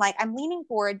imagine, like, I'm leaning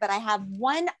forward, but I have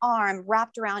one arm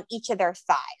wrapped around each of their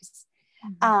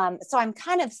thighs. So I'm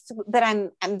kind of, but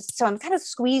I'm kind of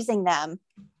squeezing them.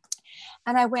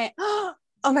 And I went, oh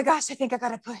my gosh, I think I got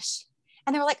to push.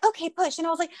 And they were like, okay, push. And I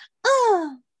was like,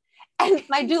 oh. And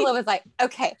my doula was like,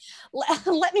 okay,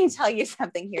 let me tell you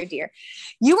something here, dear.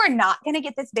 You are not going to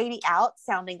get this baby out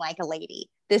sounding like a lady.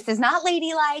 This is not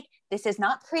ladylike. This is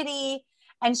not pretty.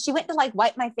 And she went to, like,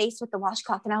 wipe my face with the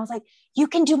washcloth. And I was like, you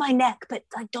can do my neck, but,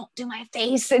 like, don't do my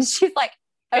face. And she's like,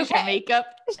 okay. Makeup.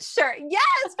 Sure.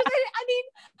 Yes. But I mean,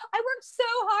 I worked so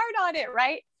hard on it,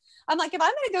 right? I'm like, if I'm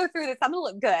going to go through this, I'm going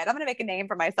to look good. I'm going to make a name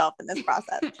for myself in this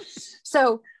process.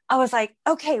 So I was like,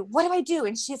 okay, what do I do?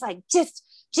 And she's like, just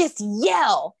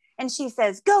yell. And she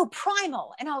says, go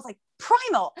primal. And I was like,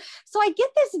 primal. So I get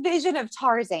this vision of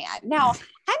Tarzan. Now,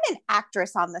 I'm an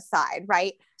actress on the side,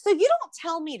 right? So you don't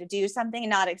tell me to do something and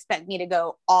not expect me to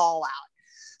go all out.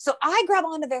 So I grab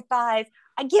onto their thighs.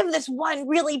 I give this one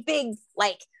really big,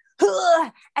 like,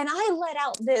 and I let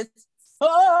out this,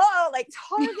 like,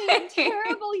 Tarzan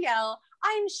terrible yell.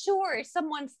 I'm sure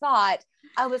someone thought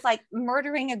I was, like,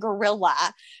 murdering a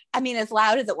gorilla. I mean, as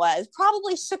loud as it was,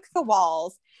 probably shook the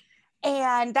walls.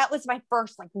 And that was my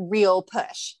first, like, real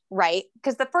push, right?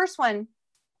 Because the first one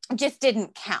just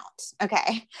didn't count.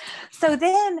 Okay. So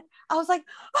then I was like,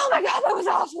 oh my God, that was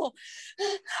awful.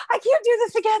 I can't do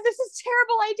this again. This is a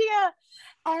terrible idea.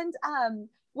 And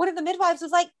one of the midwives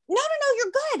was like, no,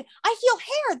 you're good. I feel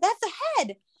hair. That's a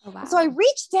head. Oh, wow. So I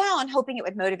reached down hoping it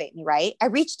would motivate me, right? I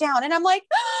reached down and I'm like,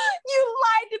 you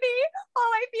lied to me. All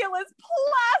I feel is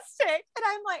plastic. And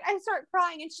I'm like, I start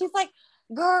crying and she's like,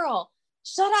 girl,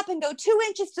 shut up and go 2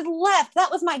 inches to the left.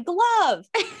 That was my glove.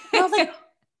 And I was like,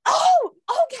 oh,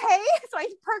 okay. So I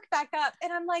perk back up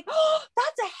and I'm like, oh,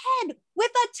 that's a head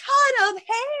with a ton of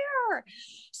hair.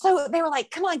 So they were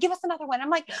like, come on, give us another one. I'm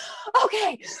like,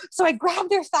 okay. So I grab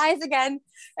their thighs again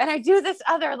and I do this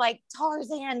other, like,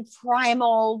 Tarzan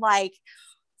primal, like,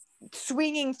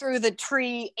 swinging through the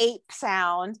tree ape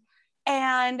sound.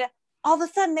 And all of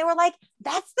a sudden they were like,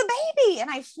 that's the baby. And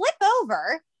I flip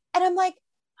over and I'm like,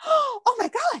 oh my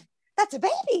God, that's a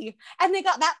baby. And they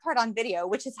got that part on video,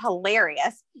 which is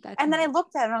hilarious. And then I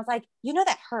looked at it and I was like, you know,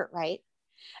 that hurt, right?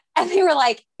 And they were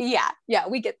like, yeah,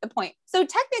 we get the point. So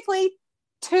technically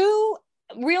 2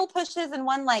 real pushes and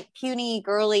 1, like, puny,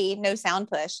 girly, no sound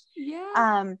push.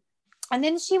 Yeah. And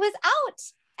then she was out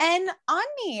and on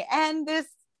me and this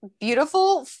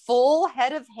beautiful full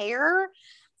head of hair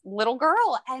little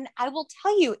girl. And I will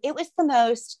tell you, it was the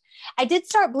most, I did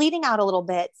start bleeding out a little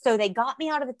bit. So they got me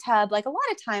out of the tub. Like, a lot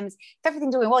of times if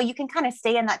everything's doing well, you can kind of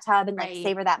stay in that tub and, like,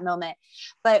 savor that moment.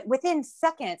 But within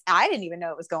seconds, I didn't even know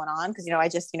what was going on because, you know, I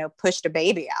just, pushed a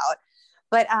baby out.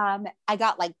 But I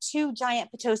got, like, 2 giant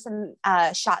Pitocin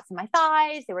shots in my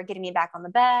thighs. They were getting me back on the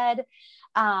bed.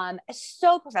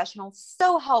 So professional,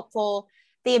 so helpful.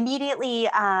 They immediately,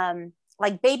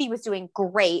 like, baby was doing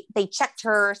great. They checked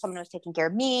her. Someone was taking care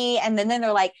of me. And then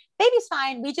they're like, baby's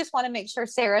fine. We just want to make sure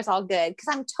Sarah's all good.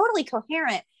 Cause I'm totally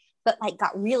coherent, but, like,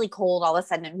 got really cold all of a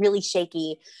sudden and really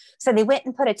shaky. So they went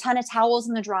and put a ton of towels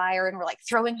in the dryer and were, like,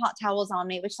 throwing hot towels on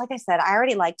me, which, like I said, I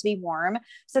already like to be warm.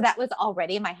 So that was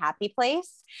already my happy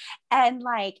place. And,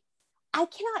 like, I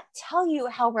cannot tell you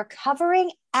how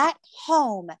recovering at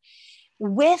home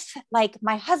with, like,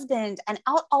 my husband and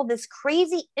out all this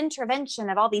crazy intervention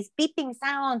of all these beeping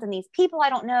sounds and these people I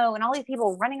don't know and all these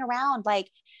people running around, like,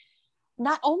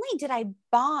 not only did I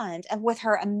bond with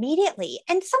her immediately,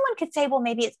 and someone could say, well,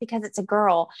 maybe it's because it's a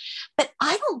girl, but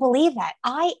I don't believe that.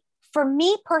 For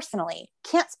me personally,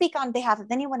 can't speak on behalf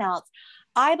of anyone else.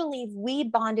 I believe we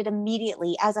bonded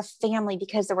immediately as a family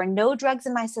because there were no drugs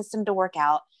in my system to work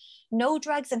out. No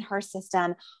drugs in her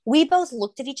system. We both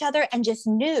looked at each other and just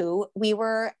knew we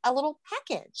were a little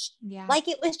package. Yeah. Like,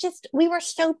 it was just, we were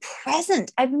so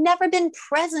present. I've never been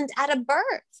present at a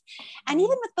birth. And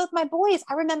even with both my boys,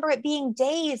 I remember it being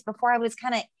days before I was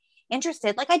kind of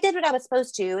interested. Like, I did what I was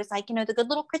supposed to. It's like, the good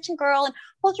little Christian girl and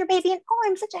hold your baby and, oh,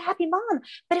 I'm such a happy mom.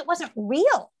 But it wasn't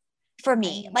real for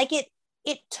me. Like, it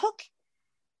took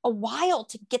a while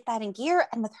to get that in gear.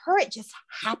 And with her, it just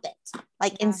happened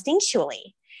like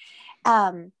instinctually.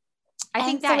 I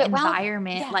think that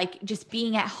environment, like just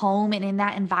being at home and in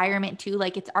that environment too,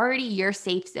 like it's already your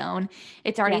safe zone.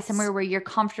 It's already somewhere where you're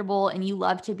comfortable and you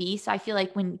love to be. So I feel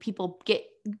like when people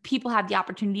have the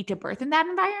opportunity to birth in that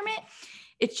environment,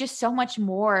 it's just so much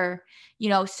more, you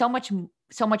know, so much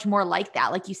more like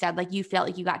that. Like you said, like you felt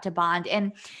like you got to bond.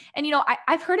 And, you know,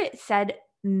 I've heard it said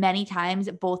many times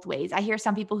both ways. I hear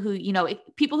some people who, you know,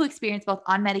 people who experience both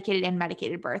unmedicated and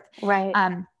medicated birth. Right.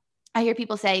 I hear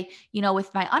people say, you know,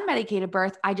 with my unmedicated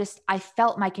birth, I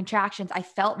felt my contractions. I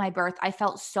felt my birth. I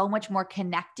felt so much more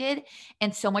connected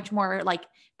and so much more like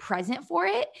present for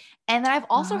it. And then I've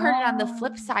also heard it on the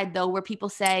flip side though, where people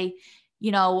say,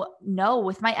 you know, no,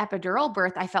 with my epidural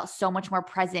birth, I felt so much more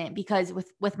present because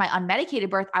with my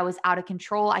unmedicated birth, I was out of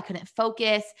control. I couldn't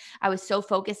focus. I was so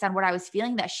focused on what I was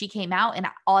feeling that she came out and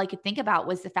all I could think about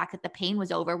was the fact that the pain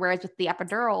was over. Whereas with the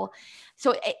epidural,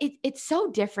 so it's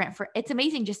so different it's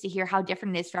amazing just to hear how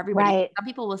different it is for everybody. Right. Some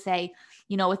people will say,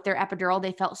 you know, with their epidural,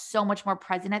 they felt so much more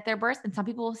present at their birth. And some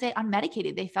people will say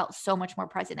unmedicated, they felt so much more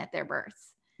present at their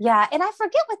births. Yeah. And I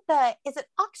forget is it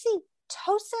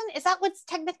oxytocin? Is that what's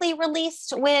technically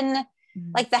released when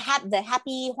like the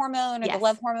happy hormone or the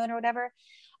love hormone or whatever?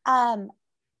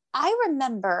 I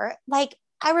remember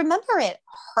it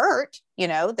hurt, you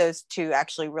know, those two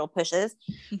actually real pushes,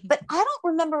 but I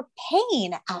don't remember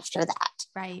pain after that.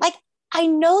 Right. Like I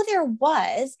know there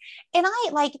was, and I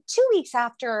like 2 weeks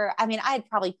after, I mean, I had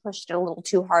probably pushed it a little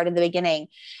too hard in the beginning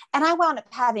and I wound up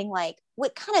having like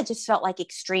what kind of just felt like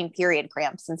extreme period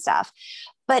cramps and stuff.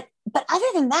 But other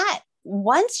than that,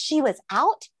 once she was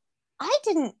out, I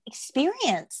didn't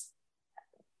experience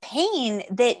pain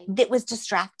that was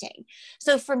distracting.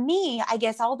 So for me, I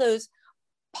guess all those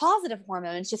positive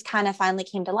hormones just kind of finally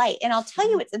came to light. And I'll tell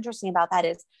you what's interesting about that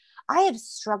is I have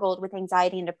struggled with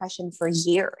anxiety and depression for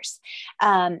years,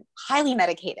 highly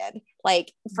medicated,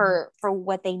 like for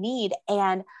what they need.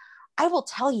 And I will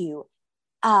tell you,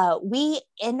 we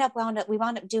wound up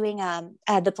doing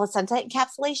the placenta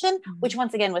encapsulation, which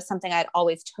once again was something I'd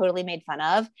always totally made fun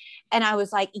of. And I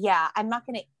was like, yeah, I'm not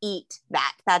going to eat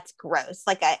that. That's gross.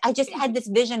 Like I just had this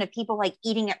vision of people like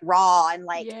eating it raw and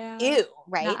like, ew,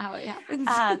 right? Not how it happens.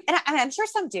 And I'm sure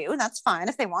some do, and that's fine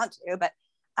if they want to, but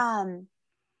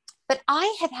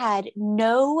I have had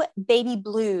no baby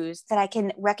blues that I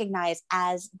can recognize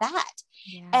as that.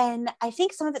 Yeah. And I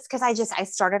think some of it's because I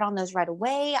started on those right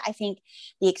away. I think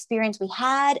the experience we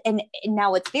had, and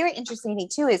now what's very interesting to me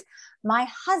too is my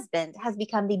husband has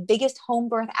become the biggest home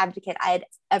birth advocate I had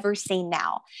ever seen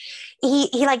now. He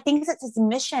like thinks it's his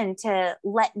mission to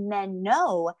let men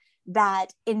know that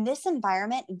in this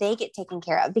environment, they get taken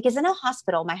care of. Because in a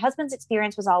hospital, my husband's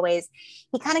experience was always,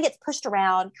 he kind of gets pushed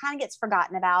around, kind of gets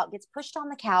forgotten about, gets pushed on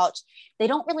the couch. They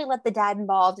don't really let the dad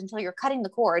involved until you're cutting the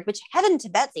cord, which heaven to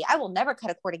Betsy, I will never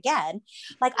cut a cord again.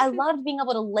 Like I loved being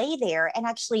able to lay there and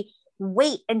actually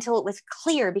wait until it was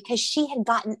clear because she had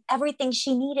gotten everything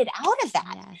she needed out of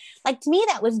that. Yes. Like to me,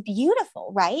 that was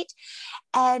beautiful. Right.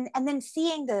 And then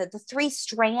seeing the 3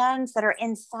 strands that are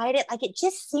inside it, like it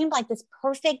just seemed like this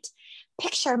perfect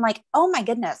picture. I'm like, oh my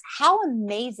goodness, how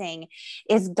amazing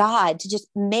is God to just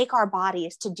make our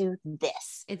bodies to do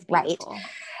this. It's beautiful. Right.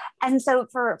 And so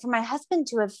for my husband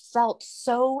to have felt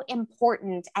so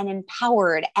important and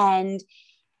empowered and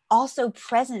also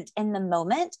present in the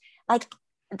moment, like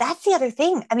that's the other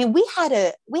thing. I mean, we were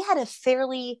at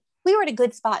a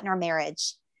good spot in our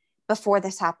marriage before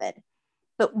this happened,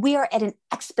 but we are at an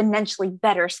exponentially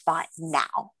better spot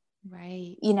now.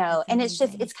 Right. You know, and it's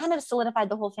kind of solidified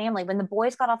the whole family. When the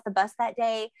boys got off the bus that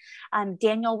day,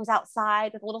 Daniel was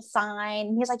outside with a little sign.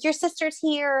 And he was like, your sister's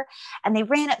here. And they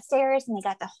ran upstairs and they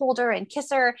got to hold her and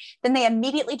kiss her. Then they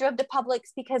immediately drove to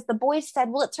Publix because the boys said,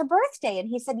 well, it's her birthday. And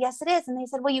he said, yes, it is. And they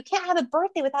said, well, you can't have a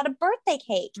birthday without a birthday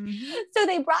cake. Mm-hmm. So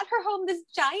they brought her home this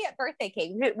giant birthday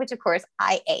cake, which of course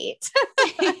I ate.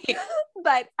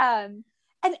 But,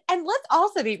 And let's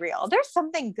also be real. There's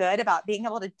something good about being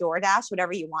able to DoorDash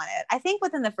whatever you wanted. I think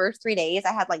within the first 3 days,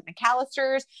 I had like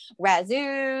McAllister's,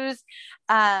 Razoo's.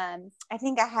 I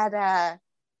think I had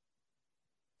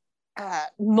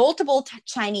multiple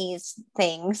Chinese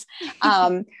things. But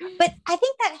I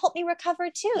think that helped me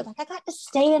recover too. Like I got to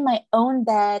stay in my own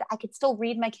bed. I could still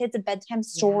read my kids a bedtime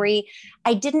story. Yeah.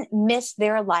 I didn't miss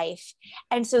their life.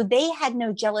 And so they had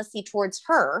no jealousy towards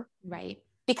her. Right.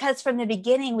 Because from the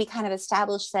beginning, we kind of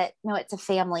established that, no, it's a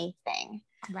family thing.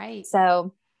 Right.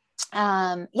 So,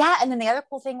 And then the other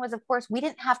cool thing was, of course, we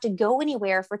didn't have to go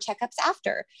anywhere for checkups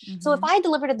after. Mm-hmm. So if I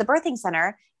delivered at the birthing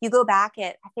center, you go back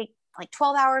at, I think like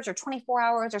 12 hours or 24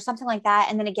 hours or something like that.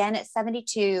 And then again at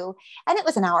 72, and it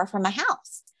was an hour from my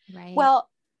house. Right. Well,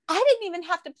 I didn't even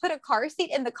have to put a car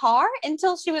seat in the car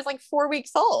until she was like 4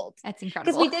 weeks old. That's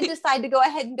incredible. Because we did decide to go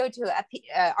ahead and go to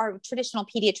our traditional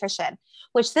pediatrician,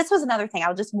 which this was another thing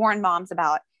I'll just warn moms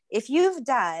about. If you've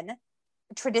done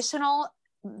traditional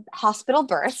hospital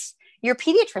births, your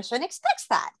pediatrician expects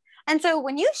that. And so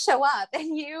when you show up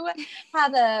and you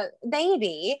have a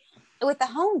baby with a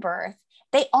home birth,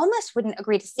 they almost wouldn't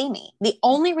agree to see me. The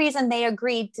only reason they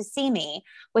agreed to see me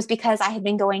was because I had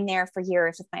been going there for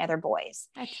years with my other boys.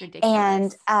 That's ridiculous.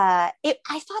 And I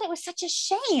thought it was such a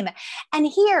shame. And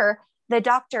here the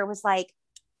doctor was like,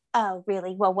 oh,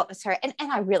 really? Well, what was her? And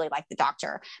I really liked the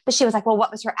doctor, but she was like, well,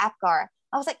 what was her APGAR?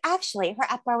 I was like, actually, her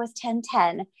APGAR was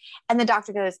 1010. And the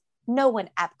doctor goes, no one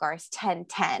APGARs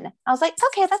 1010. I was like,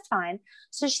 okay, that's fine.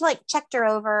 So she like checked her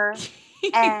over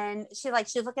and she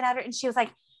was looking at her and she's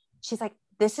like,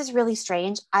 this is really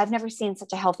strange. I've never seen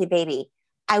such a healthy baby.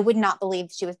 I would not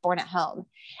believe she was born at home.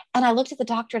 And I looked at the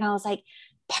doctor and I was like,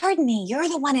 pardon me, you're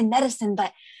the one in medicine,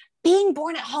 but being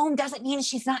born at home doesn't mean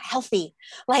she's not healthy.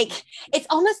 Like it's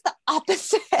almost the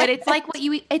opposite. But it's like what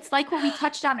we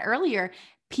touched on earlier.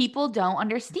 People don't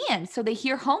understand. So they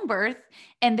hear home birth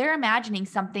and they're imagining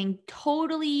something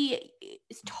totally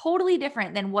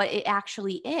different than what it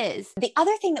actually is. The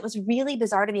other thing that was really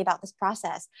bizarre to me about this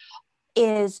process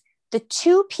is the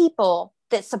two people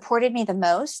that supported me the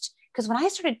most. Because when I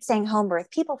started saying home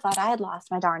birth, people thought I had lost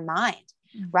my darn mind.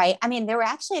 Mm-hmm. Right. I mean, there were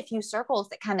actually a few circles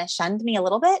that kind of shunned me a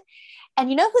little bit. And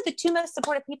you know who the two most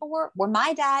supportive people were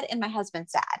my dad and my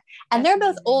husband's dad. And they're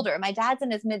both older. My dad's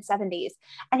in his mid 70s.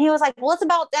 And he was like, well, it's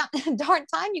about darn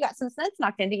time you got some sense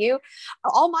knocked into you.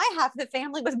 All my half of the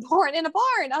family was born in a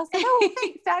barn. I was like, oh,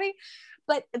 thanks, Daddy.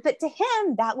 But to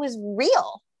him, that was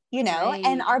real, you know, right.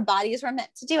 And our bodies were meant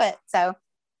to do it. So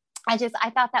I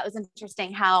thought that was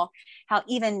interesting how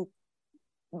even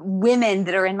women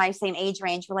that are in my same age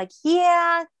range were like,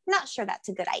 yeah, not sure that's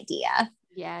a good idea.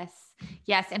 Yes.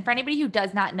 And for anybody who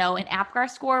does not know, an APGAR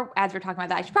score, as we're talking about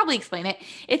that, I should probably explain it.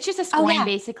 It's just a scoring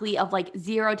basically of like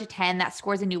 0 to 10 that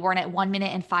scores a newborn at 1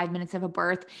 minute and 5 minutes of a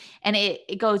birth. And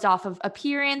it goes off of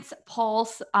appearance,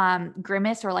 pulse,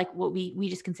 grimace, or like what we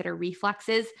just consider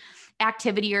reflexes,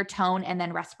 activity or tone, and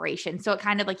then respiration. So it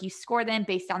kind of like you score them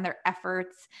based on their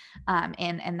efforts.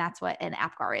 And that's what an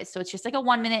APGAR is. So it's just like a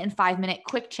 1 minute and 5 minute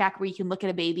quick check where you can look at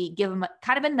a baby, give them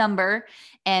kind of a number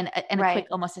and a quick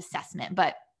almost assessment.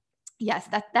 But yes,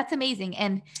 that's amazing.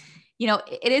 And, you know,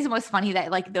 it is almost funny that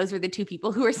like those were the two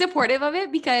people who were supportive of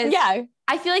it because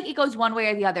I feel like it goes one way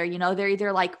or the other. You know, they're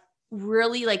either like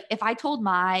really like if I told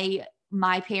my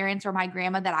parents or my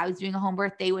grandma that I was doing a home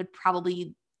birth, they would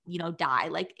probably, you know, die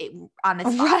like on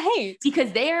the spot. Right.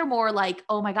 Because they are more like,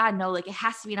 oh my God, no, like it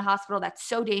has to be in a hospital. That's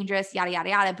so dangerous, yada, yada,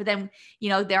 yada. But then, you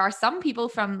know, there are some people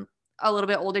from a little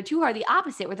bit older too who are the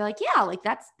opposite where they're like, yeah, like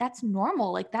that's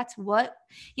normal. Like that's what,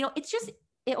 you know, it's just,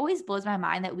 it always blows my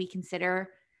mind that we consider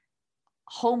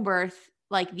home birth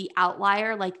like the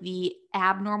outlier, like the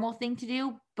abnormal thing to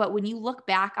do. But when you look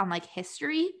back on like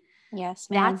history, yes,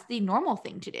 that's the normal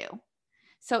thing to do.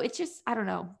 So it's just, I don't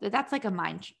know, that's like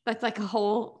that's like a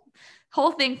whole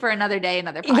thing for another day,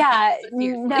 another podcast.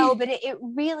 Yeah, no, but it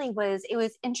really was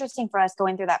interesting for us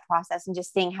going through that process and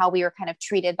just seeing how we were kind of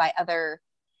treated by other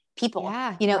people,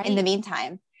 you know, in the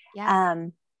meantime. Yeah.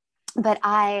 But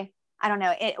I don't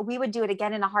know, we would do it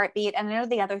again in a heartbeat. And I know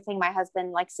the other thing my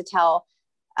husband likes to tell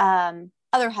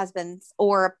other husbands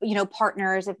or, you know,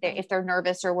 partners, if they're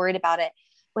nervous or worried about it,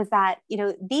 was that, you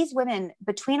know, these women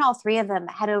between all three of them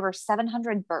had over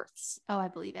 700 births. Oh, I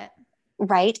believe it.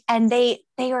 Right. And they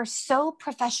are so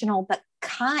professional, but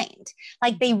kind.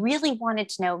 Like they really wanted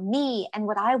to know me and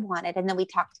what I wanted. And then we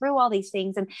talked through all these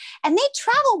things and they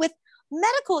travel with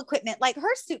medical equipment. Like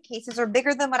her suitcases are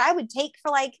bigger than what I would take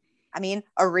for like, I mean,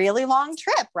 a really long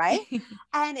trip, right?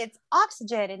 And it's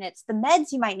oxygen and it's the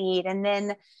meds you might need.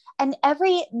 And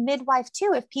every midwife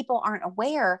too, if people aren't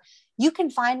aware, you can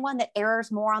find one that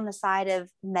errs more on the side of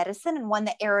medicine and one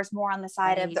that errs more on the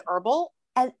side of the herbal,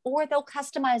 or they'll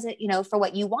customize it, you know, for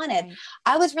what you wanted. Right.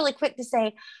 I was really quick to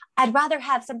say, I'd rather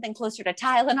have something closer to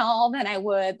Tylenol than I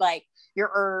would like your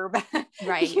herb,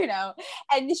 right? You know,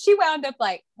 and she wound up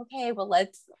like, okay, well,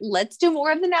 let's do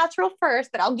more of the natural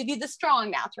first, but I'll give you the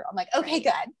strong natural. I'm like, okay,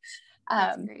 good.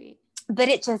 That's great. But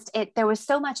there was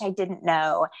so much I didn't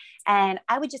know. And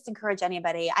I would just encourage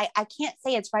anybody, I can't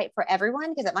say it's right for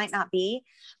everyone because it might not be,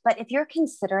 but if you're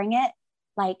considering it,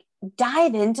 like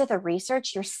dive into the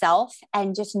research yourself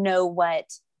and just know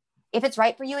if it's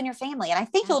right for you and your family. And I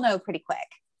think you'll know pretty quick.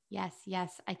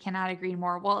 Yes. I cannot agree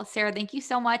more. Well, Sarah, thank you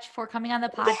so much for coming on the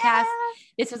podcast. Yeah.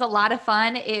 This was a lot of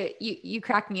fun. You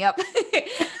cracked me up.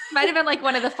 Might have been like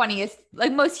one of the funniest,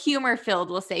 like most humor filled,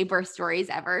 we'll say, birth stories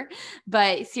ever.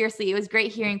 But seriously, it was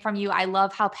great hearing from you. I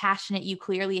love how passionate you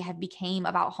clearly have became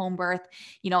about home birth,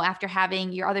 after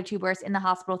having your other 2 births in the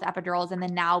hospital with epidurals and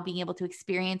then now being able to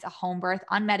experience a home birth,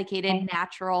 unmedicated,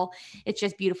 natural. It's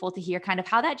just beautiful to hear kind of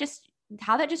how that just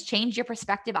changed your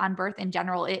perspective on birth in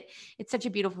general. It's such a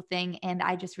beautiful thing. And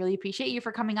I just really appreciate you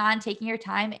for coming on, taking your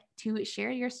time to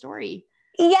share your story.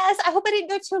 Yes. I hope I didn't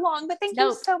go too long, but thank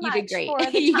you so much for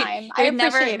the time. I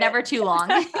appreciate it. Never too long.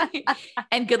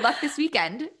 And good luck this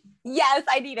weekend. Yes,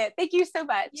 I need it. Thank you so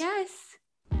much. Yes.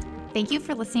 Thank you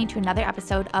for listening to another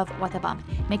episode of What the Bump.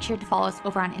 Make sure to follow us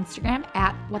over on Instagram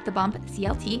at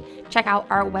WhatTheBumpCLT. Check out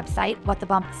our website,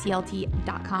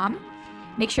 whatthebumpclt.com.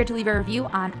 Make sure to leave a review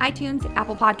on iTunes,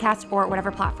 Apple Podcasts, or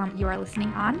whatever platform you are listening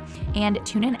on. And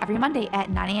tune in every Monday at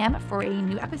 9 a.m. for a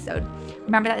new episode.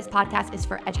 Remember that this podcast is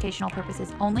for educational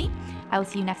purposes only. I will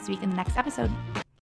see you next week in the next episode.